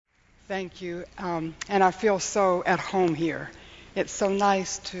Thank you. And I feel so at home here. It's so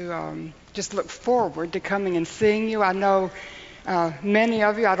nice to just look forward to coming and seeing you. I know many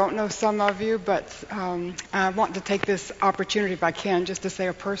of you, I don't know some of you, but I want to take this opportunity, if I can, just to say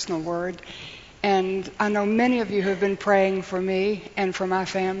a personal word. And I know many of you who have been praying for me and for my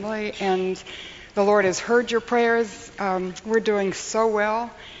family, and the Lord has heard your prayers. We're doing so well.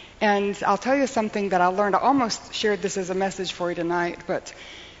 And I'll tell you something that I learned. I almost shared this as a message for you tonight, but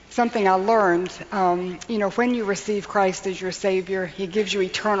something I learned, when you receive Christ as your Savior, He gives you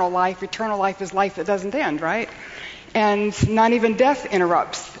eternal life. Eternal life is life that doesn't end, right? And not even death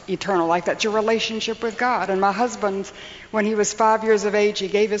interrupts eternal life. That's your relationship with God. And my husband, when he was 5 years of age, he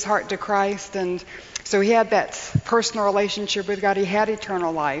gave his heart to Christ. And so he had that personal relationship with God. He had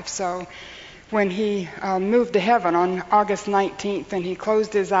eternal life. So when he moved to heaven on August 19th and he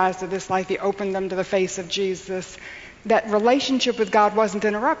closed his eyes to this life, he opened them to the face of Jesus. That relationship with God wasn't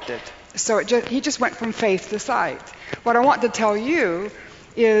interrupted. So he just went from faith to sight. What I want to tell you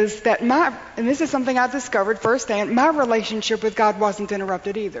is that and this is something I discovered firsthand, my relationship with God wasn't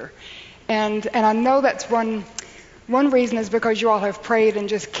interrupted either. And I know that's one reason is because you all have prayed and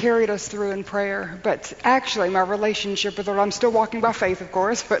just carried us through in prayer. But actually, my relationship with the Lord, I'm still walking by faith, of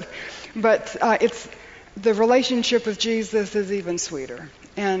course, but it's the relationship with Jesus is even sweeter.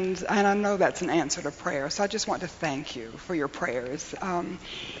 And I know that's an answer to prayer. So I just want to thank you for your prayers. And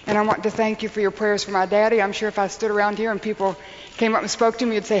I want to thank you for your prayers for my daddy. I'm sure if I stood around here and people came up and spoke to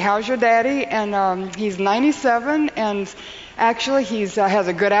me, you'd say, "How's your daddy?" And he's 97, and actually he's has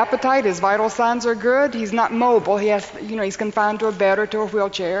a good appetite. His vital signs are good. He's not mobile. He's confined to a bed or to a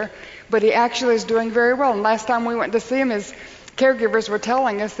wheelchair, but he actually is doing very well. And last time we went to see him, his caregivers were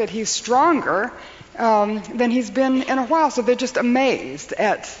telling us that he's stronger than he's been in a while. So they're just amazed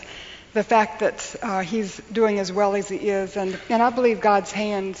at the fact that he's doing as well as he is. And I believe God's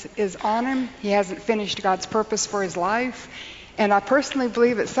hand is on him. He hasn't finished God's purpose for his life. And I personally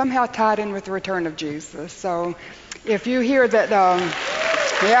believe it's somehow tied in with the return of Jesus. So if you hear that, I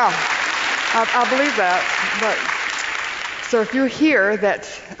believe that. So if you hear that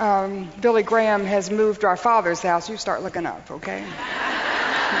Billy Graham has moved to our Father's house, you start looking up, okay?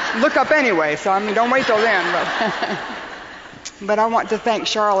 Look up anyway, so don't wait till then. But I want to thank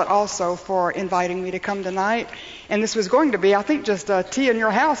Charlotte also for inviting me to come tonight. And this was going to be, I think, just a tea in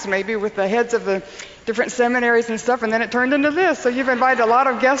your house, maybe, with the heads of the different seminaries and stuff, and then it turned into this. So you've invited a lot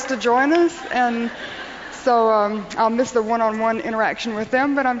of guests to join us, and so I'll miss the one-on-one interaction with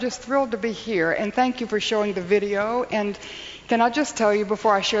them, but I'm just thrilled to be here. And thank you for showing the video. And can I just tell you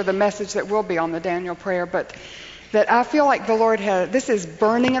before I share the message that will be on the Daniel prayer, but that I feel like the Lord this is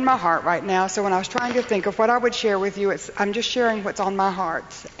burning in my heart right now. So when I was trying to think of what I would share with you, I'm just sharing what's on my heart.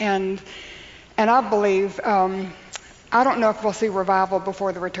 And I believe, I don't know if we'll see revival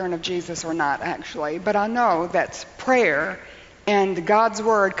before the return of Jesus or not, actually, but I know that prayer and God's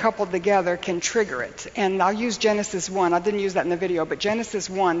Word coupled together can trigger it. And I'll use Genesis 1. I didn't use that in the video, but Genesis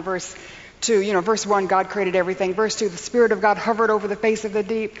 1, verse 2, verse 1, God created everything. Verse 2, the Spirit of God hovered over the face of the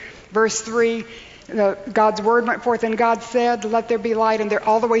deep. Verse 3, God's Word went forth, and God said, "Let there be light." And there,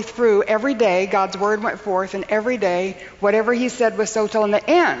 all the way through, every day, God's Word went forth, and every day, whatever He said was so till in the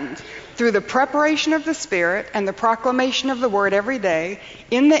end. Through the preparation of the Spirit and the proclamation of the Word every day,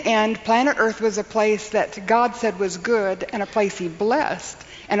 in the end, planet Earth was a place that God said was good, and a place He blessed,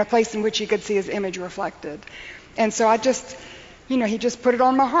 and a place in which He could see His image reflected. And so I just, He just put it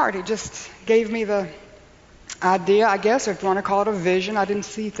on my heart. He just gave me the idea, I guess, or if you want to call it a vision. I didn't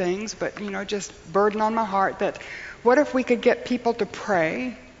see things, but, just burden on my heart that what if we could get people to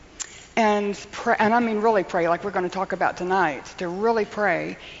pray, and I mean really pray, like we're going to talk about tonight, to really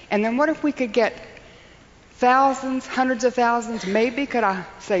pray. And then what if we could get thousands, hundreds of thousands, maybe could I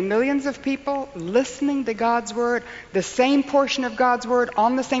say millions of people listening to God's Word, the same portion of God's Word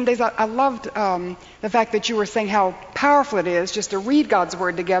on the same days. I loved the fact that you were saying how powerful it is just to read God's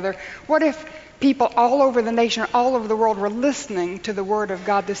Word together. What if people all over the nation, all over the world were listening to the Word of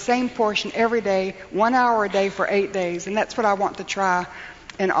God, the same portion every day, 1 hour a day for 8 days? And that's what I want to try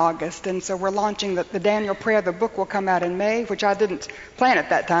in August. And so we're launching the Daniel prayer. The book will come out in May, which I didn't plan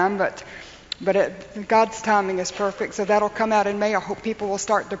at that time, but God's timing is perfect. So that'll come out in May. I hope people will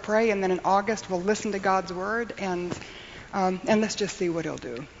start to pray, and then in August we'll listen to God's Word, and let's just see what He'll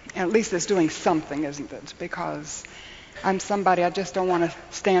do. And at least it's doing something, isn't it? Because I'm somebody, I just don't want to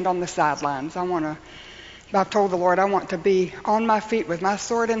stand on the sidelines. I've told the Lord I want to be on my feet with my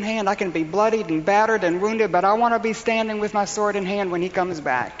sword in hand. I can be bloodied and battered and wounded, but I want to be standing with my sword in hand when He comes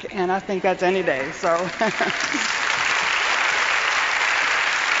back. And I think that's any day. So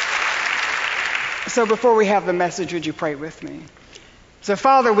before we have the message, would you pray with me? So,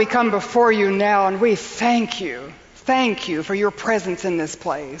 Father, we come before you now and we thank you. Thank you for your presence in this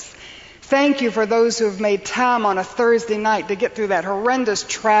place. Thank you for those who have made time on a Thursday night to get through that horrendous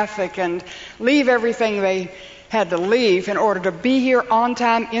traffic and leave everything they had to leave in order to be here on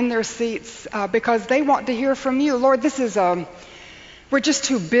time in their seats because they want to hear from you. Lord, we're just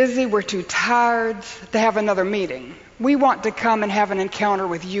too busy, we're too tired to have another meeting. We want to come and have an encounter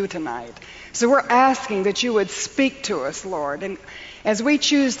with you tonight. So we're asking that you would speak to us, Lord. And as we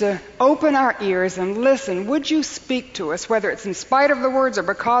choose to open our ears and listen, would you speak to us, whether it's in spite of the words or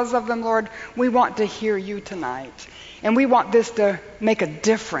because of them, Lord? We want to hear you tonight. And we want this to make a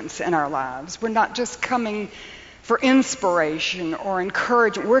difference in our lives. We're not just coming for inspiration or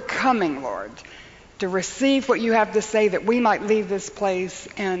encouragement. We're coming, Lord, to receive what you have to say that we might leave this place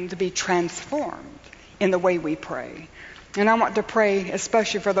and to be transformed in the way we pray. And I want to pray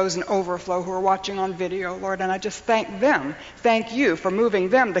especially for those in Overflow who are watching on video, Lord, and I just thank them. Thank you for moving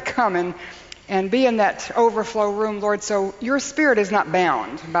them to come and be in that Overflow room, Lord, so your spirit is not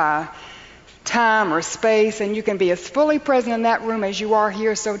bound by time or space, and you can be as fully present in that room as you are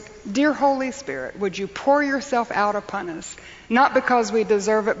here. So, dear Holy Spirit, would you pour yourself out upon us, not because we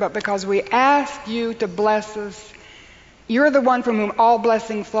deserve it, but because we ask you to bless us. You're the one from whom all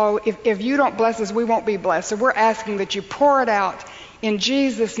blessings flow. If you don't bless us, we won't be blessed. So we're asking that you pour it out in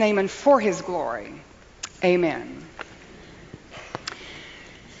Jesus' name and for his glory. Amen.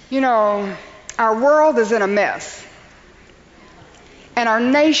 You know, our world is in a mess. And our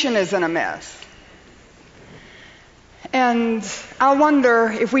nation is in a mess. And I wonder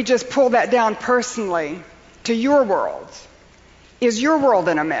if we just pull that down personally to your world. Is your world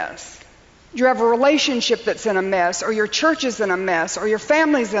in a mess? Do you have a relationship that's in a mess, or your church is in a mess, or your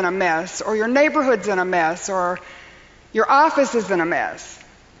family's in a mess, or your neighborhood's in a mess, or your office is in a mess?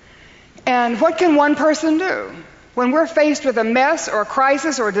 And what can one person do? When we're faced with a mess or a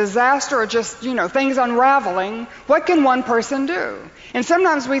crisis or a disaster or just, things unraveling, what can one person do? And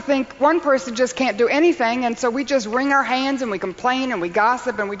sometimes we think one person just can't do anything, and so we just wring our hands and we complain and we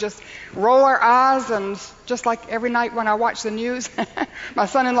gossip and we just roll our eyes. And just like every night when I watch the news, my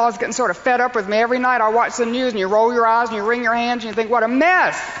son-in-law is getting sort of fed up with me. Every night I watch the news and you roll your eyes and you wring your hands and you think, what a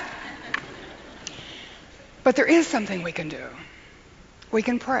mess. But there is something we can do. We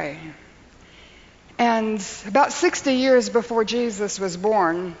can pray. And about 60 years before Jesus was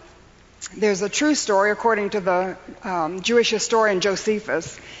born, there's a true story according to the Jewish historian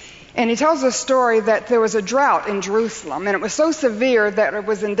Josephus. And he tells a story that there was a drought in Jerusalem, and it was so severe that it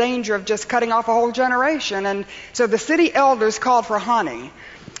was in danger of just cutting off a whole generation. And so the city elders called for Hani.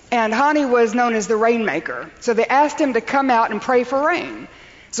 And Hani was known as the rainmaker. So they asked him to come out and pray for rain.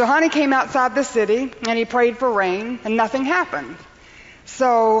 So Hani came outside the city, and he prayed for rain, and nothing happened.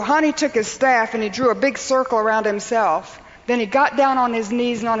 So Hani took his staff and he drew a big circle around himself. Then he got down on his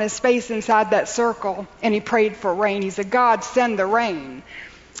knees and on his face inside that circle and he prayed for rain. He said, God, send the rain.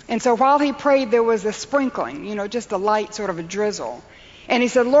 And so while he prayed, there was a sprinkling, just a light sort of a drizzle. And he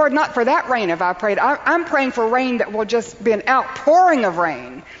said, Lord, not for that rain have I prayed. I'm praying for rain that will just be an outpouring of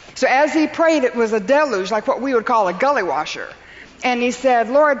rain. So as he prayed, it was a deluge, like what we would call a gully washer. And he said,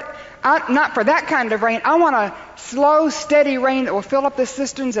 Lord, not for that kind of rain. I want a slow, steady rain that will fill up the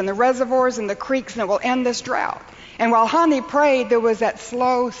cisterns and the reservoirs and the creeks and it will end this drought. And while Hani prayed, there was that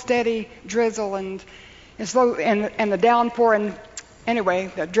slow, steady drizzle and the downpour. And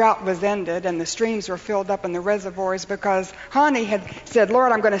anyway, the drought was ended and the streams were filled up in the reservoirs because Hani had said,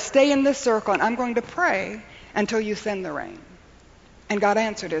 Lord, I'm going to stay in this circle and I'm going to pray until you send the rain. And God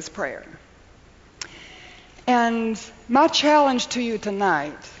answered his prayer. And my challenge to you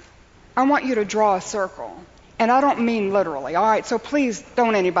tonight, I want you to draw a circle. And I don't mean literally, all right? So please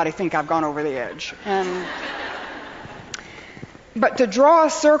don't anybody think I've gone over the edge. But to draw a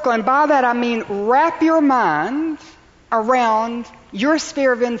circle, and by that I mean wrap your mind around your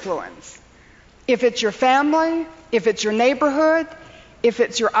sphere of influence. If it's your family, if it's your neighborhood, if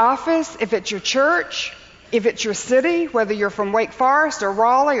it's your office, if it's your church, if it's your city, whether you're from Wake Forest or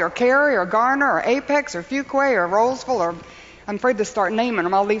Raleigh or Cary or Garner or Apex or Fuquay or Rolesville or I'm afraid to start naming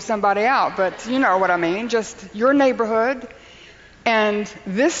them. I'll leave somebody out, but you know what I mean. Just your neighborhood and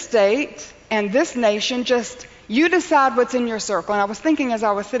this state and this nation, just you decide what's in your circle. And I was thinking as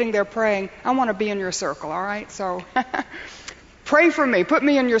I was sitting there praying, I want to be in your circle, all right? So pray for me. Put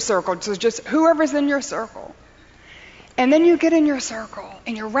me in your circle. So just whoever's in your circle. And then you get in your circle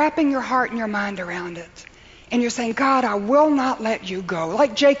and you're wrapping your heart and your mind around it. And you're saying, God, I will not let you go.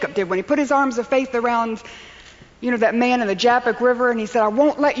 Like Jacob did when he put his arms of faith around that man in the Jabbok River, and he said, I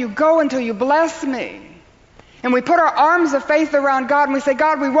won't let you go until you bless me. And we put our arms of faith around God, and we say,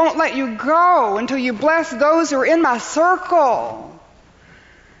 God, we won't let you go until you bless those who are in my circle.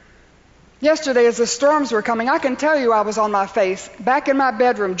 Yesterday, as the storms were coming, I can tell you I was on my face, back in my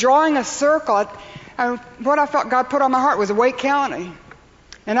bedroom, drawing a circle. And what I felt God put on my heart was Wake County.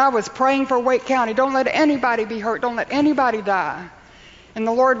 And I was praying for Wake County. Don't let anybody be hurt. Don't let anybody die. And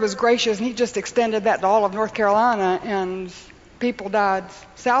the Lord was gracious, and He just extended that to all of North Carolina. And people died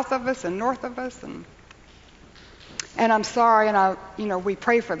south of us and north of us. And I'm sorry, and we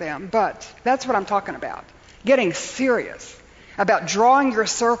pray for them. But that's what I'm talking about. Getting serious about drawing your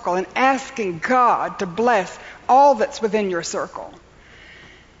circle and asking God to bless all that's within your circle.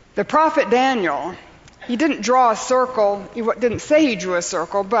 The prophet Daniel, he didn't draw a circle. He didn't say he drew a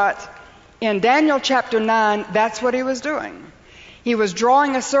circle, but in Daniel chapter 9, that's what he was doing. He was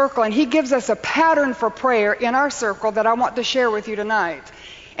drawing a circle, and he gives us a pattern for prayer in our circle that I want to share with you tonight.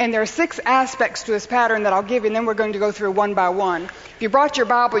 And there are 6 aspects to this pattern that I'll give you, and then we're going to go through one by one. If you brought your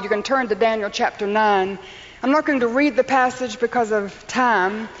Bible, you can turn to Daniel chapter 9. I'm not going to read the passage because of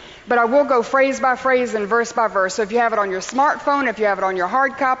time, but I will go phrase by phrase and verse by verse. So if you have it on your smartphone, if you have it on your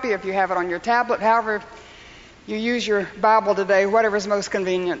hard copy, if you have it on your tablet, however you use your Bible today, whatever is most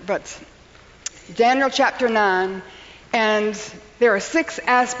convenient. But Daniel chapter 9, and there are 6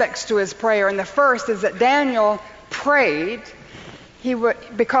 aspects to his prayer. And the first is that Daniel prayed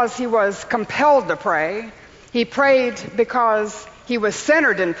because he was compelled to pray. He prayed because he was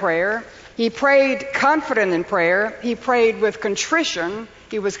centered in prayer. He prayed confident in prayer. He prayed with contrition.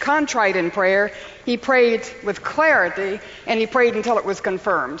 He was contrite in prayer. He prayed with clarity, and he prayed until it was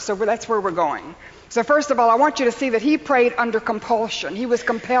confirmed. So that's where we're going. So first of all, I want you to see that he prayed under compulsion. He was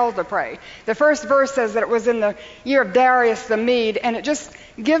compelled to pray. The first verse says that it was in the year of Darius the Mede, and it just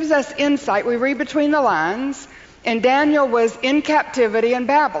gives us insight. We read between the lines, and Daniel was in captivity in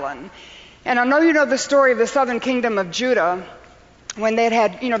Babylon. And I know you know the story of the southern kingdom of Judah. When they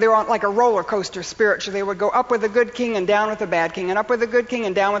were on like a roller coaster spiritually. They would go up with a good king and down with a bad king, and up with a good king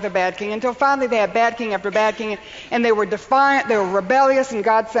and down with a bad king, until finally they had bad king after bad king, and they were defiant, they were rebellious, and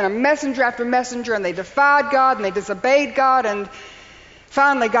God sent a messenger after messenger, and they defied God, and they disobeyed God, and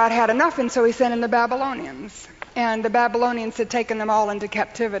finally God had enough, and so He sent in the Babylonians. And the Babylonians had taken them all into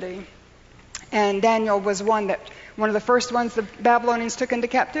captivity. And Daniel was one of the first ones the Babylonians took into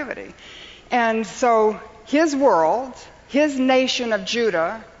captivity. And so his world, his nation of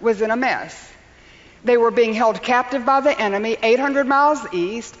Judah, was in a mess. They were being held captive by the enemy 800 miles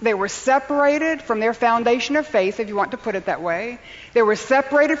east. They were separated from their foundation of faith, if you want to put it that way. They were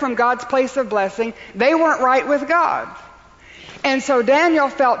separated from God's place of blessing. They weren't right with God. And so Daniel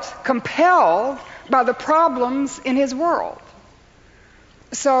felt compelled by the problems in his world.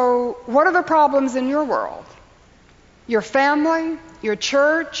 So what are the problems in your world? Your family, your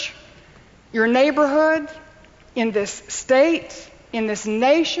church, your neighborhood, in this state, in this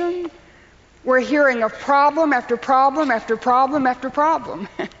nation, we're hearing of problem after problem after problem after problem.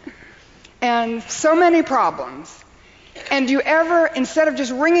 And so many problems. And do you ever, instead of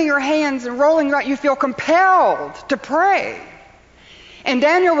just wringing your hands and rolling your eyes, you feel compelled to pray? And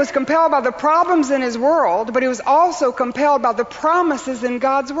Daniel was compelled by the problems in his world, but he was also compelled by the promises in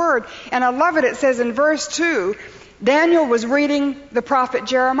God's Word. And I love it. It says in verse 2, Daniel was reading the prophet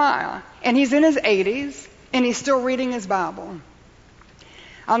Jeremiah. And he's in his 80s. And he's still reading his Bible.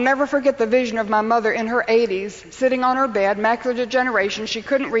 I'll never forget the vision of my mother in her 80s, sitting on her bed, macular degeneration. She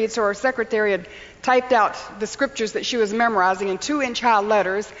couldn't read, so her secretary had typed out the scriptures that she was memorizing in 2-inch high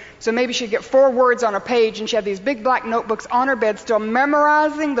letters. So maybe she'd get 4 words on a page, and she had these big black notebooks on her bed, still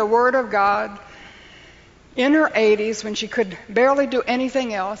memorizing the Word of God in her 80s when she could barely do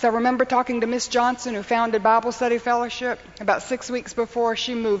anything else. I remember talking to Miss Johnson, who founded Bible Study Fellowship, about 6 weeks before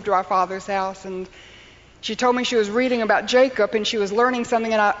she moved to our father's house, and she told me she was reading about Jacob and she was learning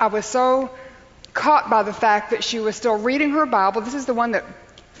something, and I was so caught by the fact that she was still reading her Bible. This is the one that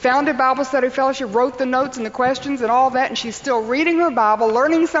founded Bible Study Fellowship, wrote the notes and the questions and all that, and she's still reading her Bible,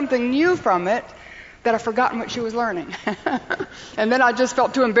 learning something new from it that I've forgotten what she was learning. And then I just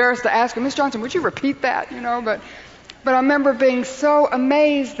felt too embarrassed to ask her, Miss Johnson, would you repeat that? But I remember being so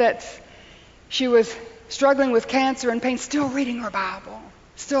amazed that she was struggling with cancer and pain, still reading her Bible,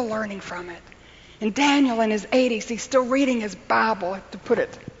 still learning from it. And Daniel in his 80s, he's still reading his Bible, to put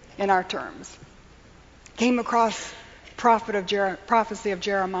it in our terms. Came across prophecy of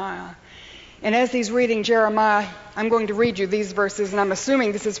Jeremiah. And as he's reading Jeremiah, I'm going to read you these verses, and I'm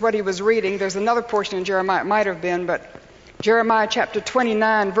assuming this is what he was reading. There's another portion in Jeremiah, it might have been, but Jeremiah chapter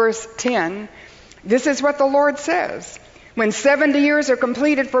 29, verse 10. This is what the Lord says. When 70 years are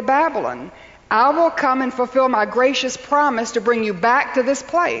completed for Babylon, I will come and fulfill my gracious promise to bring you back to this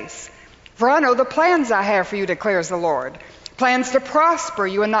place. For I know the plans I have for you, declares the Lord. Plans to prosper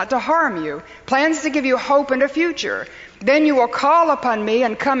you and not to harm you. Plans to give you hope and a future. Then you will call upon me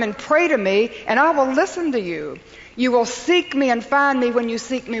and come and pray to me, and I will listen to you. You will seek me and find me when you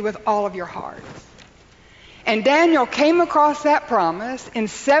seek me with all of your heart. And Daniel came across that promise in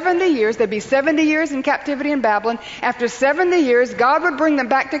 70 years. There'd be 70 years in captivity in Babylon. After 70 years, God would bring them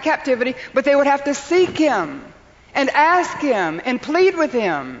back to captivity, but they would have to seek him and ask him and plead with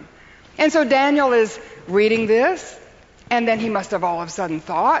him. And so Daniel is reading this, and then he must have all of a sudden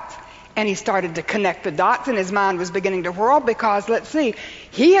thought, and he started to connect the dots, and his mind was beginning to whirl because, let's see,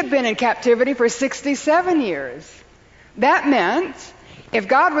 he had been in captivity for 67 years. That meant, if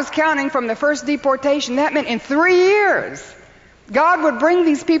God was counting from the first deportation, that meant in 3 years, God would bring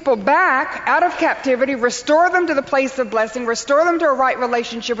these people back out of captivity, restore them to the place of blessing, restore them to a right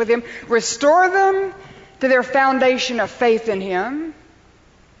relationship with him, restore them to their foundation of faith in him.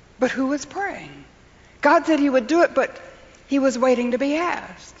 But who was praying? God said he would do it, but he was waiting to be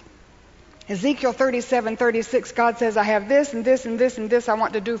asked. Ezekiel 37:36, God says, I have this and this and this and this I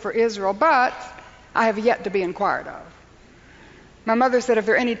want to do for Israel, but I have yet to be inquired of. My mother said if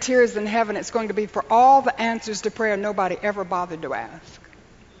there are any tears in heaven, it's going to be for all the answers to prayer nobody ever bothered to ask.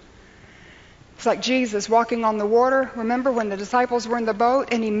 It's like Jesus walking on the water. Remember when the disciples were in the boat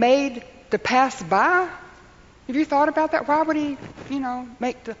and he made to pass by? Have you thought about that? Why would he,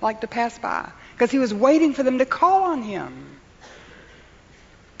 make to pass by? Because he was waiting for them to call on him.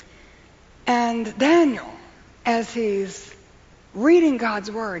 And Daniel, as he's reading God's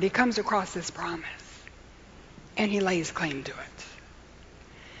word, he comes across this promise. And he lays claim to it.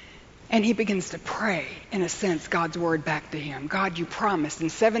 And he begins to pray, in a sense, God's word back to him. God, you promised in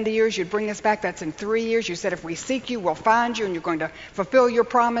 70 years you'd bring us back. That's in 3 years. You said if we seek you, we'll find you, and you're going to fulfill your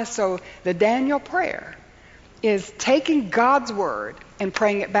promise. So the Daniel prayer is taking God's word and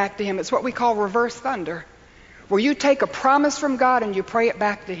praying it back to him. It's what we call reverse thunder, where you take a promise from God and you pray it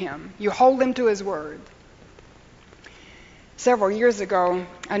back to him. You hold him to his word. Several years ago,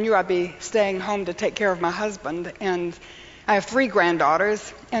 I knew I'd be staying home to take care of my husband, and I have 3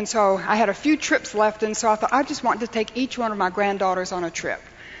 granddaughters, and so I had a few trips left, and so I thought I just wanted to take each one of my granddaughters on a trip.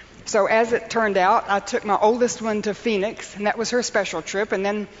 So as it turned out, I took my oldest one to Phoenix, and that was her special trip, and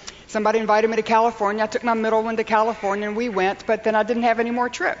then somebody invited me to California. I took my middle one to California, and we went, but then I didn't have any more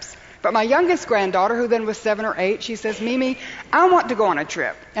trips. But my youngest granddaughter, who then was 7 or 8, she says, Mimi, I want to go on a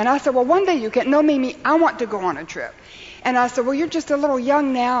trip. And I said, well, one day you can. No, Mimi, I want to go on a trip. And I said, well, you're just a little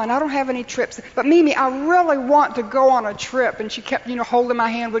young now, and I don't have any trips. But Mimi, I really want to go on a trip. And she kept, holding my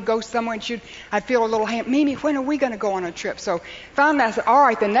hand, would go somewhere, and I'd feel a little hand. Mimi, when are we going to go on a trip? So finally I said, all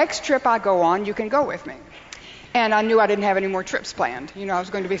right, the next trip I go on, you can go with me. And I knew I didn't have any more trips planned. I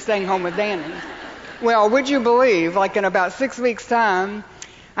was going to be staying home with Danny. Well, would you believe, like in about 6 weeks' time,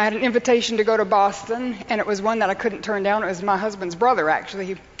 I had an invitation to go to Boston, and it was one that I couldn't turn down. It was my husband's brother, actually.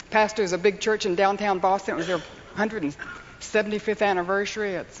 He pastors a big church in downtown Boston. It was their 175th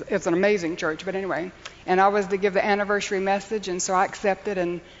anniversary. It's an amazing church, but anyway. And I was to give the anniversary message, and so I accepted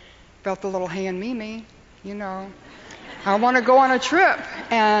and felt the little hand, Mimi, I want to go on a trip.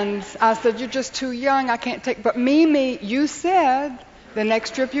 And I said, you're just too young, I can't take. But Mimi, you said the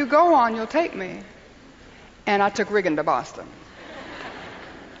next trip you go on, you'll take me. And I took Regan to Boston.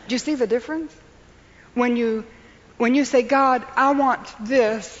 Do you see the difference? When you say, God, I want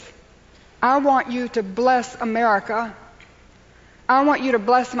this. I want you to bless America. I want you to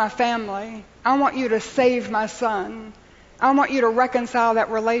bless my family. I want you to save my son. I want you to reconcile that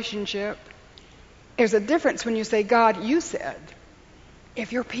relationship. There's a difference when you say, God, you said,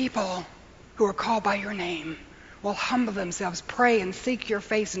 if your people who are called by your name will humble themselves, pray and seek your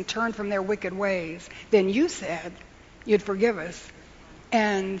face and turn from their wicked ways, then you said you'd forgive us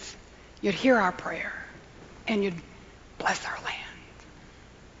and you'd hear our prayer and you'd bless our land.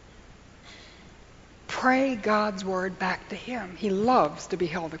 Pray God's word back to him. He loves to be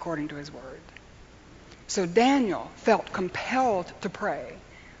held according to his word. So Daniel felt compelled to pray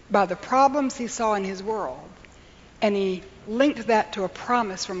by the problems he saw in his world, and he linked that to a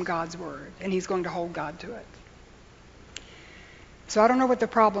promise from God's word, and he's going to hold God to it. So I don't know what the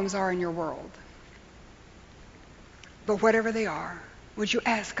problems are in your world, but whatever they are, would you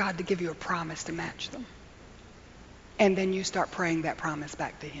ask God to give you a promise to match them? And then you start praying that promise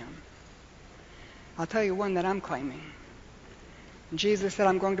back to him. I'll tell you one that I'm claiming. Jesus said,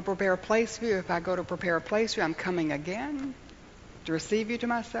 I'm going to prepare a place for you. If I go to prepare a place for you, I'm coming again to receive you to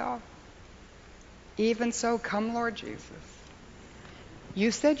myself. Even so, come, Lord Jesus.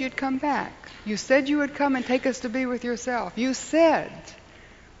 You said you'd come back. You said you would come and take us to be with yourself. You said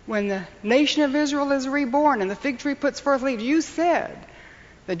when the nation of Israel is reborn and the fig tree puts forth leaves, you said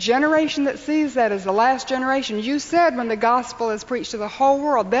the generation that sees that is the last generation. You said when the gospel is preached to the whole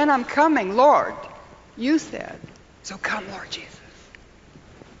world, then I'm coming, Lord. You said. So come, Lord Jesus.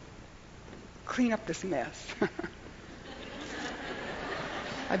 Clean up this mess.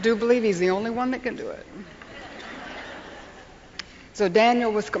 I do believe he's the only one that can do it. So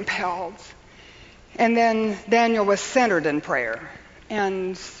Daniel was compelled. And then Daniel was centered in prayer.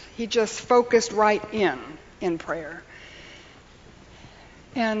 And he just focused right in prayer.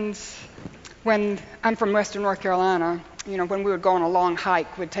 And when I'm from Western North Carolina, when we would go on a long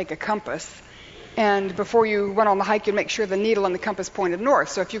hike, we'd take a compass. And before you went on the hike, you'd make sure the needle and the compass pointed north.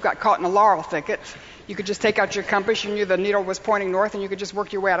 So if you got caught in a laurel thicket, you could just take out your compass. You knew the needle was pointing north, and you could just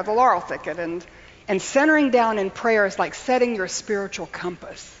work your way out of the laurel thicket. And centering down in prayer is like setting your spiritual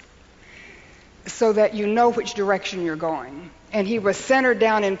compass so that you know which direction you're going. And he was centered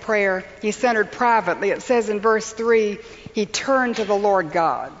down in prayer. He centered privately. It says in verse 3, he turned to the Lord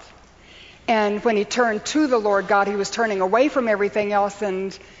God. And when he turned to the Lord God, he was turning away from everything else.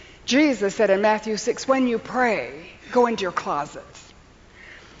 And Jesus said in Matthew 6, when you pray, go into your closets.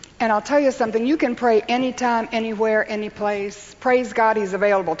 And I'll tell you something, you can pray anytime, anywhere, any place. Praise God, he's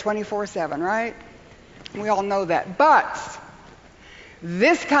available 24/7, right? We all know that. But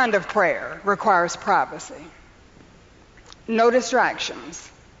this kind of prayer requires privacy. No distractions.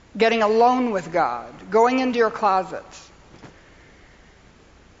 Getting alone with God. Going into your closets.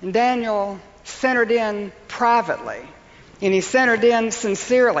 And Daniel centered in privately. And he centered in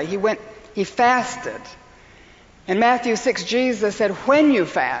sincerely. He fasted. In Matthew 6, Jesus said, when you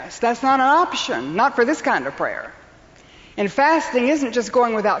fast, that's not an option, not for this kind of prayer. And fasting isn't just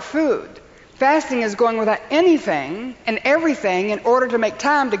going without food. Fasting is going without anything and everything in order to make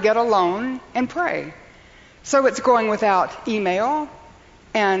time to get alone and pray. So it's going without email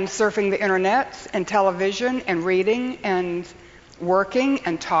and surfing the internet and television and reading and working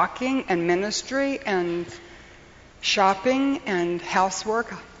and talking and ministry and shopping and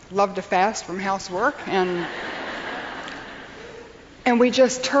housework. I love to fast from housework. And we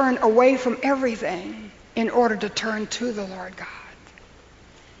just turn away from everything in order to turn to the Lord God.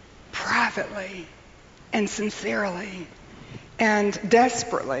 Privately and sincerely and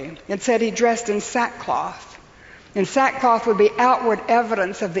desperately. It said he dressed in sackcloth. And sackcloth would be outward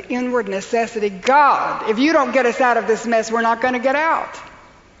evidence of the inward necessity. God, if you don't get us out of this mess, we're not going to get out.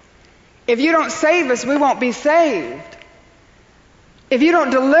 If you don't save us, we won't be saved. If you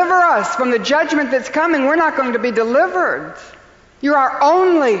don't deliver us from the judgment that's coming, we're not going to be delivered. You're our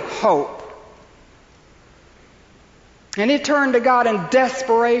only hope. And he turned to God in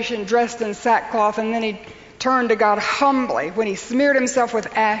desperation, dressed in sackcloth, and then he turned to God humbly when he smeared himself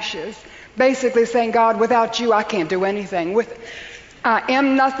with ashes, basically saying, God, without you, I can't do anything. I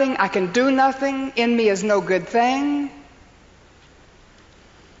am nothing. I can do nothing. In me is no good thing.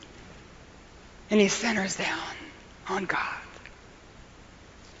 And he centers down on God.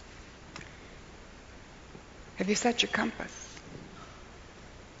 Have you set your compass?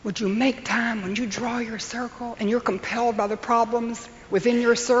 Would you make time when you draw your circle and you're compelled by the problems within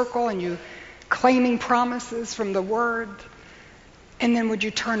your circle and you claiming promises from the Word? And then would you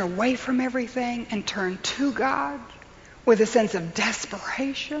turn away from everything and turn to God with a sense of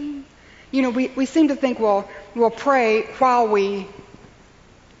desperation? We seem to think, we'll pray while we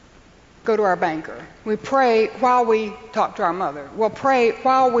go to our banker. We pray while we talk to our mother. We'll pray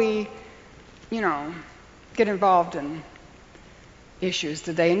while we, get involved in issues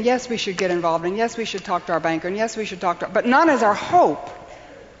today. And yes, we should get involved. And yes, we should talk to our banker. And yes, we should talk to but none is our hope.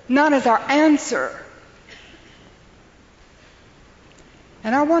 None is our answer.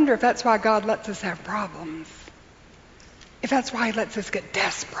 And I wonder if that's why God lets us have problems. If that's why he lets us get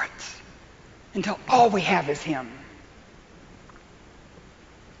desperate until all we have is him.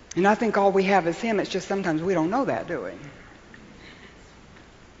 And I think all we have is him. It's just sometimes we don't know that, do we?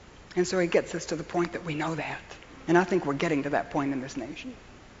 And so he gets us to the point that we know that. And I think we're getting to that point in this nation.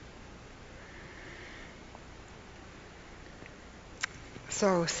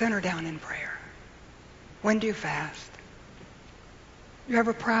 So center down in prayer. When do you fast? You have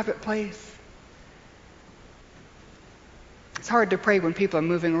a private place. It's hard to pray when people are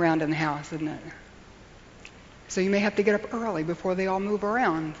moving around in the house, isn't it? So you may have to get up early before they all move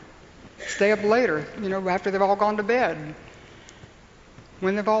around. Stay up later, after they've all gone to bed.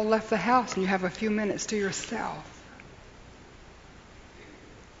 When they've all left the house and you have a few minutes to yourself.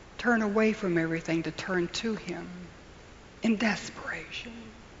 Turn away from everything to turn to him in desperation,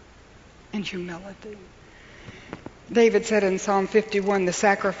 in humility. David said in Psalm 51, the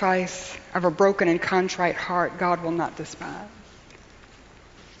sacrifice of a broken and contrite heart God will not despise.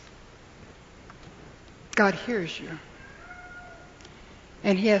 God hears you.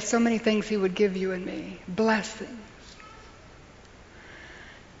 And he has so many things he would give you and me. Blessings.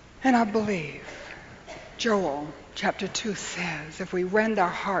 And I believe Joel chapter 2 says, if we rend our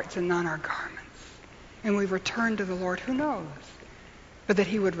hearts and not our garments, and we return to the Lord, who knows? But that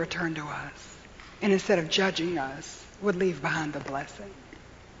he would return to us, and instead of judging us, would leave behind the blessing.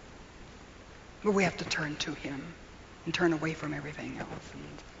 But we have to turn to him and turn away from everything else and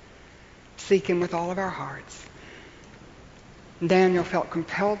seek him with all of our hearts. Daniel felt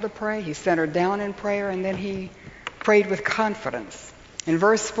compelled to pray. He centered down in prayer, and then he prayed with confidence. In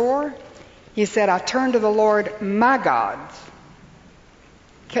verse 4, he said, I turn to the Lord my God.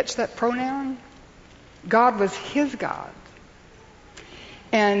 Catch that pronoun? God was his God.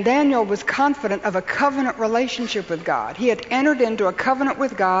 And Daniel was confident of a covenant relationship with God. He had entered into a covenant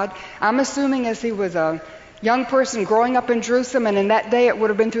with God, I'm assuming as he was a young person growing up in Jerusalem, and in that day it would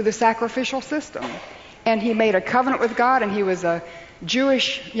have been through the sacrificial system. And he made a covenant with God, and he was a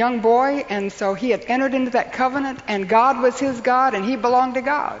Jewish young boy, and so he had entered into that covenant, and God was his God, and he belonged to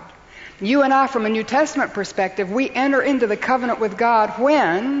God. You and I, from a New Testament perspective, we enter into the covenant with God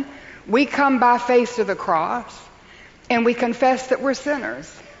when we come by faith to the cross and we confess that we're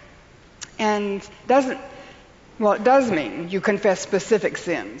sinners. And it does mean you confess specific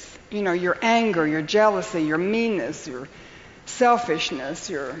sins. You know, your anger, your jealousy, your meanness, your selfishness,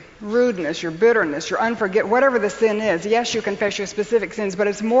 your rudeness, your bitterness, your unforgiveness, whatever the sin is. Yes, you confess your specific sins, but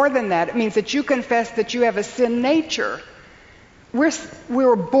it's more than that. It means that you confess that you have a sin nature. We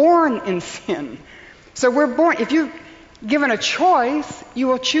were born in sin. So we're born, if you're given a choice, you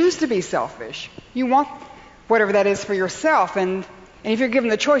will choose to be selfish. You want whatever that is for yourself. And if you're given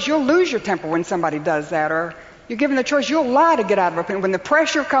the choice, you'll lose your temper when somebody does that. Or you're given the choice, you'll lie to get out of a pain. When the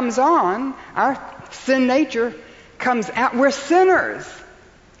pressure comes on, our sin nature comes out. We're sinners.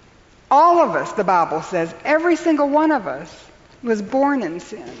 All of us, the Bible says, every single one of us was born in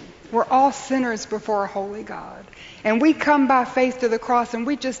sin. We're all sinners before a holy God. And we come by faith to the cross and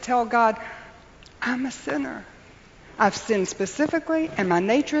we just tell God, I'm a sinner. I've sinned specifically, and my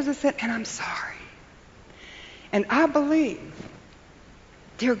nature is a sin, and I'm sorry. And I believe,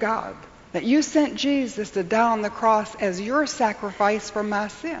 dear God, that you sent Jesus to die on the cross as your sacrifice for my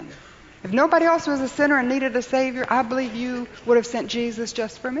sin. If nobody else was a sinner and needed a Savior, I believe you would have sent Jesus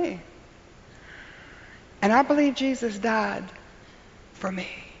just for me. And I believe Jesus died for me.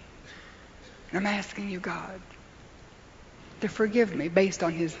 And I'm asking you, God, to forgive me based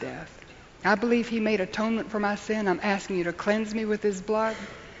on his death. I believe he made atonement for my sin. I'm asking you to cleanse me with his blood.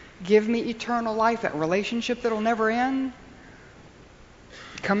 Give me eternal life, that relationship that will never end.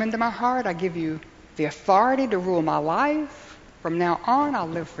 Come into my heart. I give you the authority to rule my life. From now on, I'll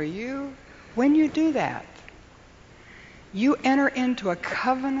live for you. When you do that, you enter into a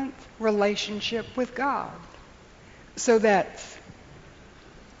covenant relationship with God so that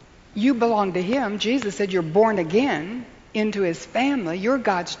you belong to him. Jesus said you're born again into his family. You're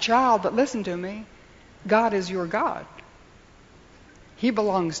God's child, but listen to me. God is your God. He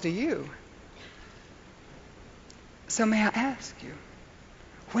belongs to you. So may I ask you,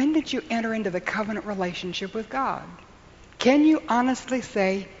 when did you enter into the covenant relationship with God? Can you honestly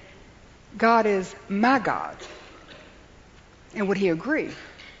say, God is my God? And would he agree?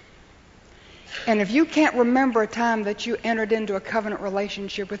 And if you can't remember a time that you entered into a covenant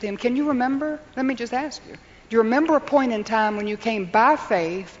relationship with him, can you remember? Let me just ask you. Do you remember a point in time when you came by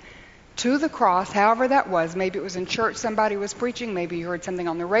faith to the cross, however that was? Maybe it was in church, somebody was preaching. Maybe you heard something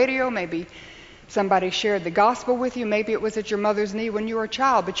on the radio. Maybe somebody shared the gospel with you. Maybe it was at your mother's knee when you were a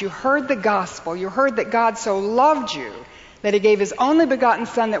child. But you heard the gospel. You heard that God so loved you that he gave his only begotten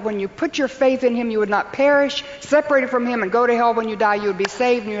Son, that when you put your faith in him, you would not perish, separated from him, and go to hell when you die. You would be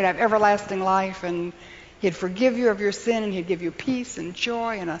saved, and you would have everlasting life. And he'd forgive you of your sin, and he'd give you peace and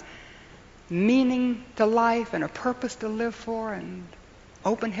joy and a meaning to life and a purpose to live for, and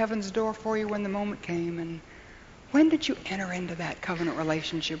open heaven's door for you when the moment came. And when did you enter into that covenant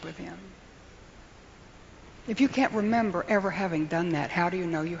relationship with him? If you can't remember ever having done that, how do you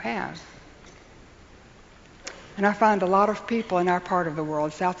know you have? And I find a lot of people in our part of the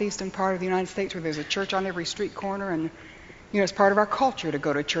world, southeastern part of the United States, where there's a church on every street corner, and it's part of our culture to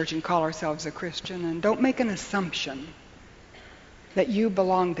go to church and call ourselves a Christian. And don't make an assumption that you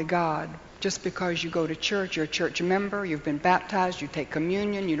belong to God just because you go to church. You're a church member, you've been baptized, you take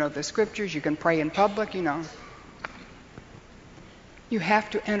communion, you know the scriptures, you can pray in public, You have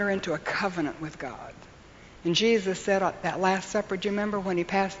to enter into a covenant with God. And Jesus said at that Last Supper, do you remember when he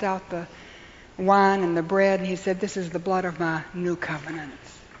passed out the wine and the bread, and he said, this is the blood of my new covenant.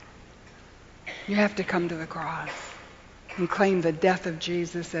 You have to come to the cross and claim the death of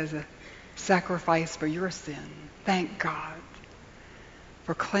Jesus as a sacrifice for your sin. Thank God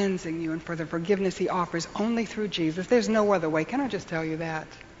for cleansing you and for the forgiveness he offers only through Jesus. There's no other way. Can I just tell you that?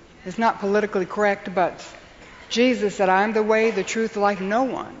 It's not politically correct, but Jesus said, I am the way, the truth, the life. No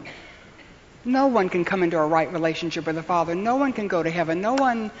one can come into a right relationship with the Father. No one can go to heaven. No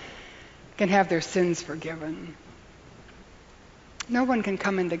one can have their sins forgiven. No one can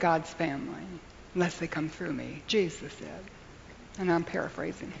come into God's family unless they come through me, Jesus said. And I'm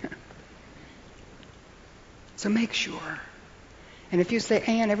paraphrasing here. So make sure. And if you say,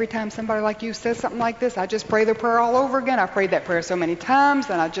 Ann, every time somebody like you says something like this, I just pray the prayer all over again. I've prayed that prayer so many times,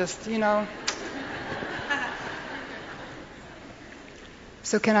 and I just,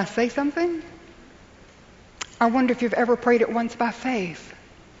 So can I say something? I wonder if you've ever prayed it once by faith.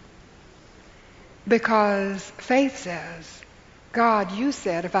 Because faith says, God, you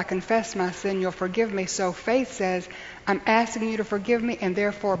said, if I confess my sin, you'll forgive me. So faith says, I'm asking you to forgive me, and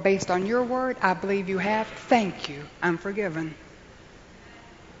therefore, based on your word, I believe you have. Thank you. I'm forgiven.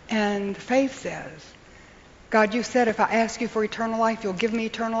 And faith says, God, you said if I ask you for eternal life, you'll give me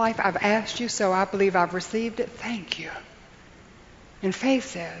eternal life. I've asked you, so I believe I've received it. Thank you. And faith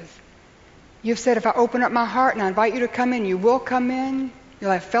says, you've said if I open up my heart and I invite you to come in, you will come in.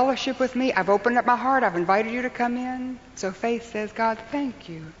 You'll have fellowship with me. I've opened up my heart. I've invited you to come in. So faith says, God, thank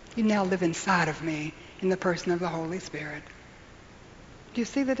you. You now live inside of me in the person of the Holy Spirit. Do you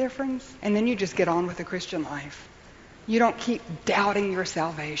see the difference? And then you just get on with the Christian life. You don't keep doubting your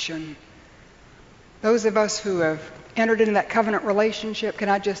salvation. Those of us who have entered into that covenant relationship, can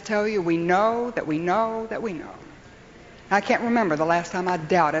I just tell you, we know that we know that we know. I can't remember the last time I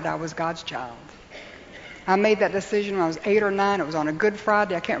doubted I was God's child. I made that decision when I was 8 or 9. It was on a Good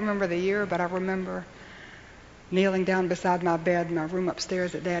Friday. I can't remember the year, but I remember kneeling down beside my bed in my room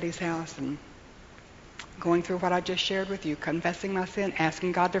upstairs at Daddy's house and going through what I just shared with you, confessing my sin,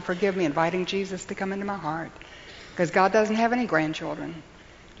 asking God to forgive me, inviting Jesus to come into my heart. Because God doesn't have any grandchildren.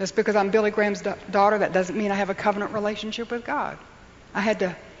 Just because I'm Billy Graham's daughter, that doesn't mean I have a covenant relationship with God. I had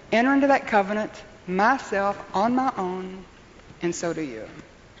to enter into that covenant myself on my own, and so do you.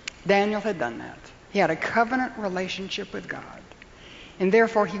 Daniel had done that. He had a covenant relationship with God. And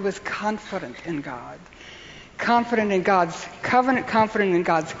therefore, he was confident in God. Confident in God's covenant, confident in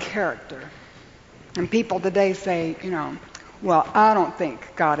God's character. And people today say, well, I don't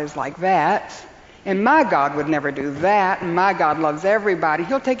think God is like that. And my God would never do that. And my God loves everybody.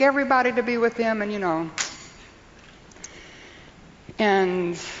 He'll take everybody to be with him.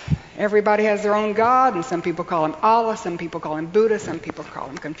 And everybody has their own God. And some people call him Allah. Some people call him Buddha. Some people call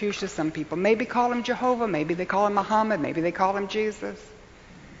him Confucius. Some people maybe call him Jehovah. Maybe they call him Muhammad. Maybe they call him Jesus.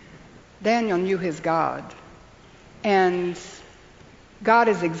 Daniel knew his God. And God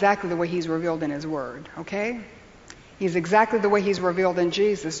is exactly the way he's revealed in his word. Okay? He's exactly the way he's revealed in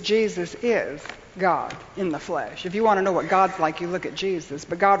Jesus. Jesus is God in the flesh. If you want to know what God's like, you look at Jesus.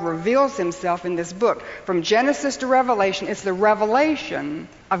 But God reveals himself in this book. From Genesis to Revelation, it's the revelation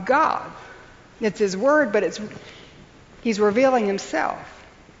of God. It's his word, but he's revealing himself.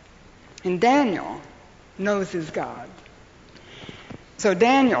 And Daniel knows his God. So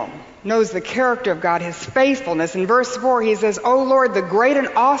Daniel knows the character of God, his faithfulness. In verse 4, he says, O Lord, the great and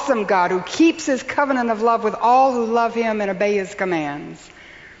awesome God who keeps his covenant of love with all who love him and obey his commands.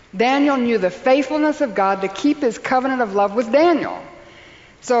 Daniel knew the faithfulness of God to keep his covenant of love with Daniel.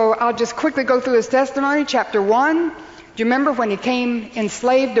 So I'll just quickly go through his testimony. Chapter 1, do you remember when he came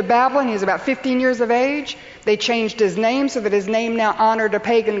enslaved to Babylon? He was about 15 years of age. They changed his name so that his name now honored a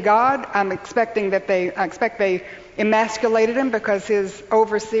pagan god. I expect they emasculated him because his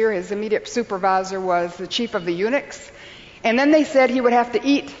overseer, his immediate supervisor, was the chief of the eunuchs. And then they said he would have to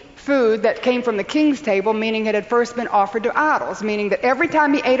eat food that came from the king's table, meaning it had first been offered to idols, meaning that every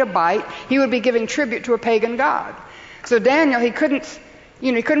time he ate a bite, he would be giving tribute to a pagan god. So Daniel, he couldn't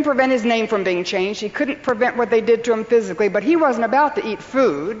prevent his name from being changed. He couldn't prevent what they did to him physically, but he wasn't about to eat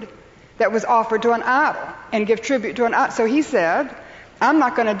food that was offered to an idol and give tribute to an idol. So he said, I'm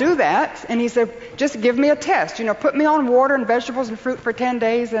not going to do that. And he said, just give me a test. Put me on water and vegetables and fruit for 10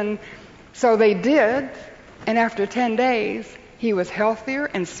 days. And so they did. And after 10 days, he was healthier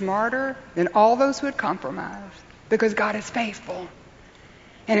and smarter than all those who had compromised because God is faithful.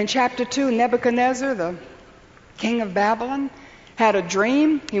 And in chapter 2, Nebuchadnezzar, the king of Babylon, had a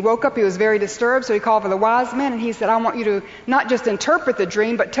dream. He woke up, he was very disturbed, so he called for the wise men, and he said, I want you to not just interpret the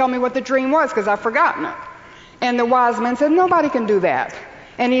dream, but tell me what the dream was, because I've forgotten it. And the wise men said, nobody can do that.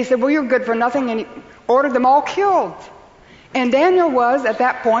 And he said, well, you're good for nothing, and he ordered them all killed. And Daniel was, at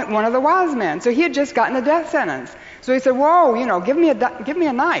that point, one of the wise men. So he had just gotten a death sentence. So he said, whoa, give me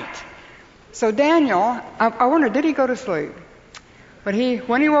a night. So Daniel, I wonder, did he go to sleep? But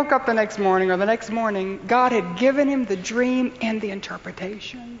when he woke up the next morning, God had given him the dream and the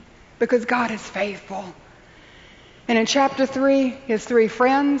interpretation because God is faithful. And in chapter 3, his 3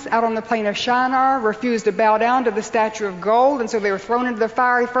 friends out on the plain of Shinar refused to bow down to the statue of gold, and so they were thrown into the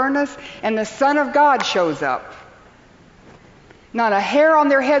fiery furnace, and the Son of God shows up. Not a hair on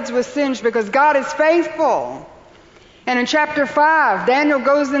their heads was singed because God is faithful. And in chapter 5, Daniel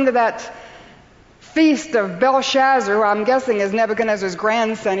goes into that feast of Belshazzar, who I'm guessing is Nebuchadnezzar's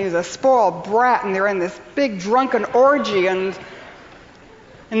grandson. He was a spoiled brat, and they're in this big drunken orgy, and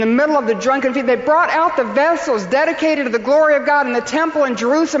in the middle of the drunken feast, they brought out the vessels dedicated to the glory of God in the temple in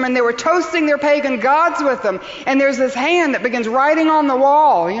Jerusalem, and they were toasting their pagan gods with them. And there's this hand that begins writing on the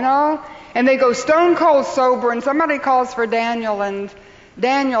wall, and they go stone cold sober, and somebody calls for Daniel, and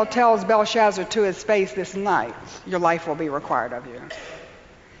Daniel tells Belshazzar to his face, this night your life will be required of you.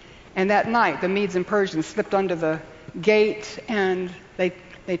 And that night the Medes and Persians slipped under the gate, and they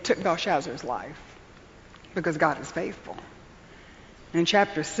took Belshazzar's life because God is faithful. In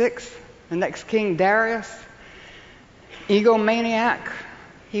chapter 6, the next king, Darius, egomaniac,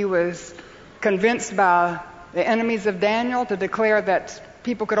 he was convinced by the enemies of Daniel to declare that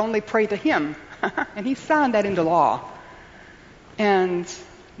people could only pray to him. And he signed that into law. And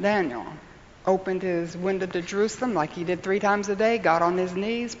Daniel opened his window to Jerusalem like he did 3 times a day, got on his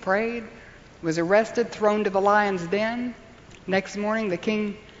knees, prayed, was arrested, thrown to the lion's den. Next morning, the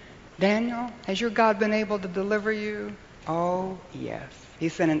king, Daniel, has your God been able to deliver you? Oh, yes. He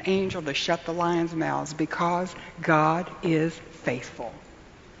sent an angel to shut the lions' mouths because God is faithful.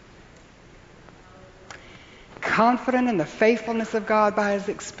 Confident in the faithfulness of God by his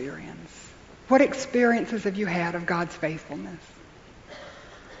experience. What experiences have you had of God's faithfulness?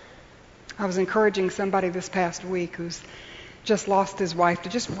 I was encouraging somebody this past week who's just lost his wife to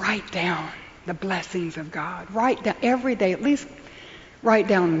just write down the blessings of God. Write down every day, at least write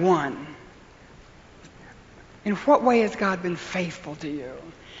down one. In what way has God been faithful to you?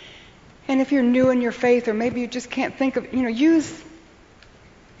 And if you're new in your faith, or maybe you just can't think of, use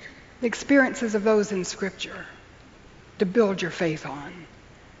the experiences of those in Scripture to build your faith on.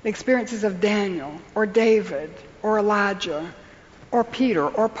 The experiences of Daniel, or David, or Elijah, or Peter,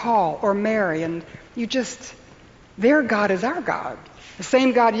 or Paul, or Mary, and their God is our God. The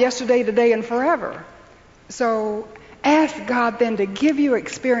same God yesterday, today, and forever. So ask God then to give you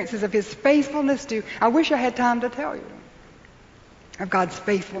experiences of his faithfulness to you. I wish I had time to tell you of God's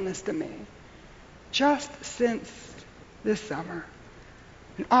faithfulness to me. Just since this summer,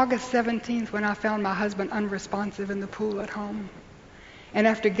 on August 17th, when I found my husband unresponsive in the pool at home, and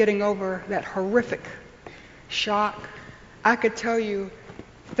after getting over that horrific shock, I could tell you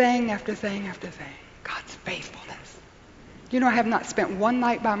thing after thing after thing, God's faithfulness. I have not spent one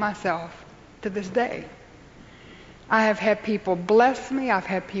night by myself to this day. I have had people bless me. I've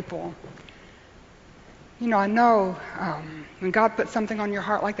had people, I know when God puts something on your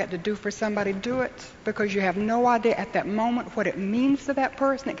heart like that to do for somebody, do it, because you have no idea at that moment what it means to that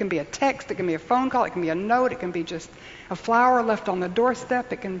person. It can be a text, it can be a phone call, it can be a note, it can be just a flower left on the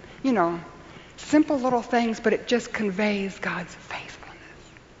doorstep. It can, simple little things, but it just conveys God's faithfulness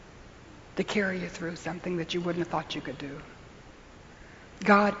to carry you through something that you wouldn't have thought you could do.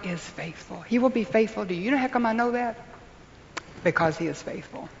 God is faithful. He will be faithful to you. You know how come I know that? Because he is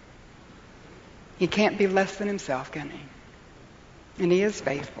faithful. He can't be less than himself, can he? And he is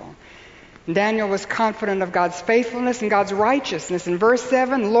faithful. Daniel was confident of God's faithfulness and God's righteousness. In verse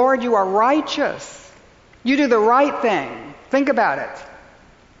 7, Lord, you are righteous. You do the right thing. Think about it.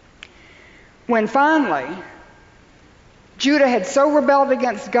 When finally Judah had so rebelled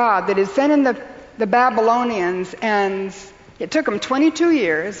against God that he sent in the Babylonians, and it took him 22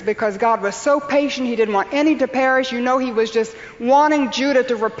 years because God was so patient. He didn't want any to perish. He was just wanting Judah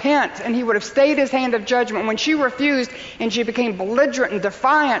to repent, and he would have stayed his hand of judgment. When she refused and she became belligerent and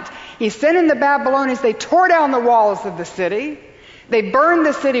defiant, he sent in the Babylonians. They tore down the walls of the city. They burned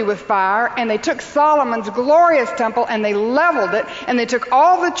the city with fire, and they took Solomon's glorious temple and they leveled it, and they took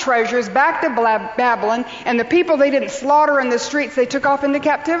all the treasures back to Babylon, and the people they didn't slaughter in the streets, they took off into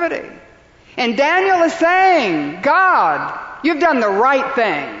captivity. And Daniel is saying, God, you've done the right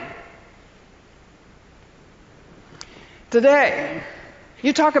thing. Today,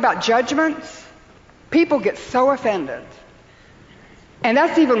 you talk about judgments, people get so offended. And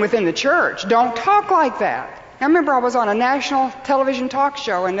that's even within the church. Don't talk like that. I remember I was on a national television talk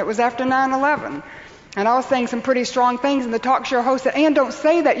show, and it was after 9/11. And I was saying some pretty strong things, and the talk show host said, Ann, don't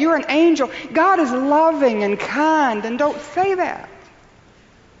say that. You're an angel. God is loving and kind, and don't say that.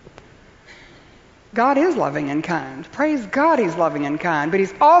 God is loving and kind. Praise God, he's loving and kind. But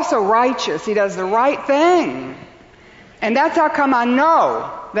he's also righteous. He does the right thing. And that's how come I know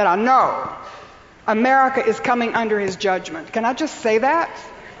America is coming under his judgment. Can I just say that?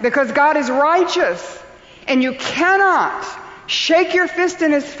 Because God is righteous. And you cannot shake your fist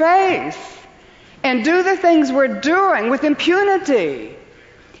in his face and do the things we're doing with impunity.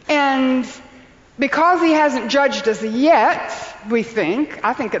 And because he hasn't judged us yet,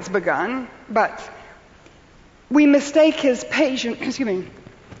 I think it's begun, but we mistake his patience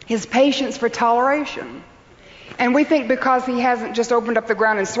for toleration. And we think because he hasn't just opened up the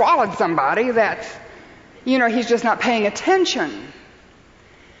ground and swallowed somebody that, he's just not paying attention.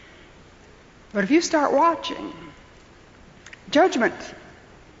 But if you start watching, judgment,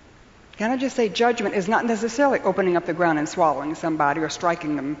 can I just say judgment is not necessarily opening up the ground and swallowing somebody or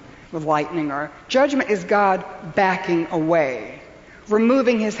striking them with lightning. Or judgment is God backing away,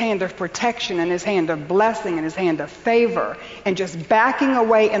 removing his hand of protection and his hand of blessing and his hand of favor, and just backing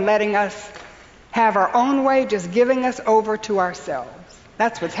away and letting us have our own way, just giving us over to ourselves.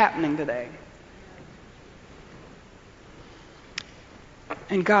 That's what's happening today.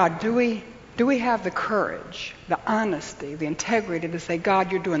 And God, do we have the courage, the honesty, the integrity to say,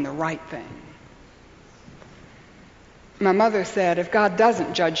 God, you're doing the right thing? My mother said, if God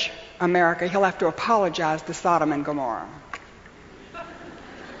doesn't judge America, he'll have to apologize to Sodom and Gomorrah.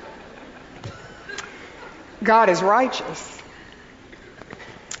 God is righteous.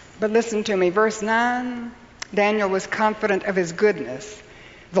 But listen to me, verse 9, Daniel was confident of his goodness.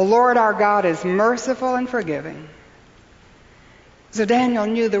 The Lord our God is merciful and forgiving. So Daniel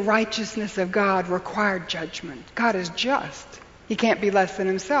knew the righteousness of God required judgment. God is just. He can't be less than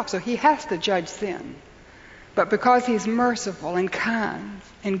himself, so he has to judge sin. But because he's merciful and kind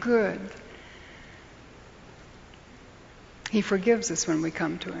and good, he forgives us when we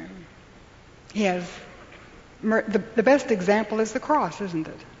come to him. The best example is the cross, isn't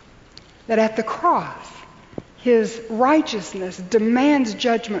it? That at the cross, his righteousness demands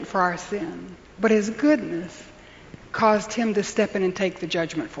judgment for our sin, but his goodness caused him to step in and take the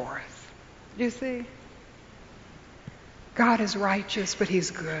judgment for us. Do you see? God is righteous, but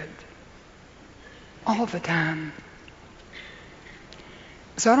he's good. All the time.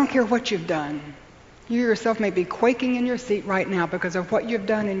 So I don't care what you've done. You yourself may be quaking in your seat right now because of what you've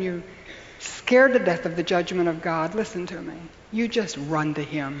done, and you're scared to death of the judgment of God. Listen to me. You just run to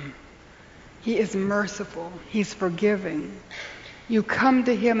him. He is merciful. He's forgiving. You come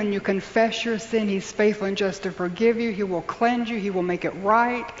to him and you confess your sin. He's faithful and just to forgive you. He will cleanse you. He will make it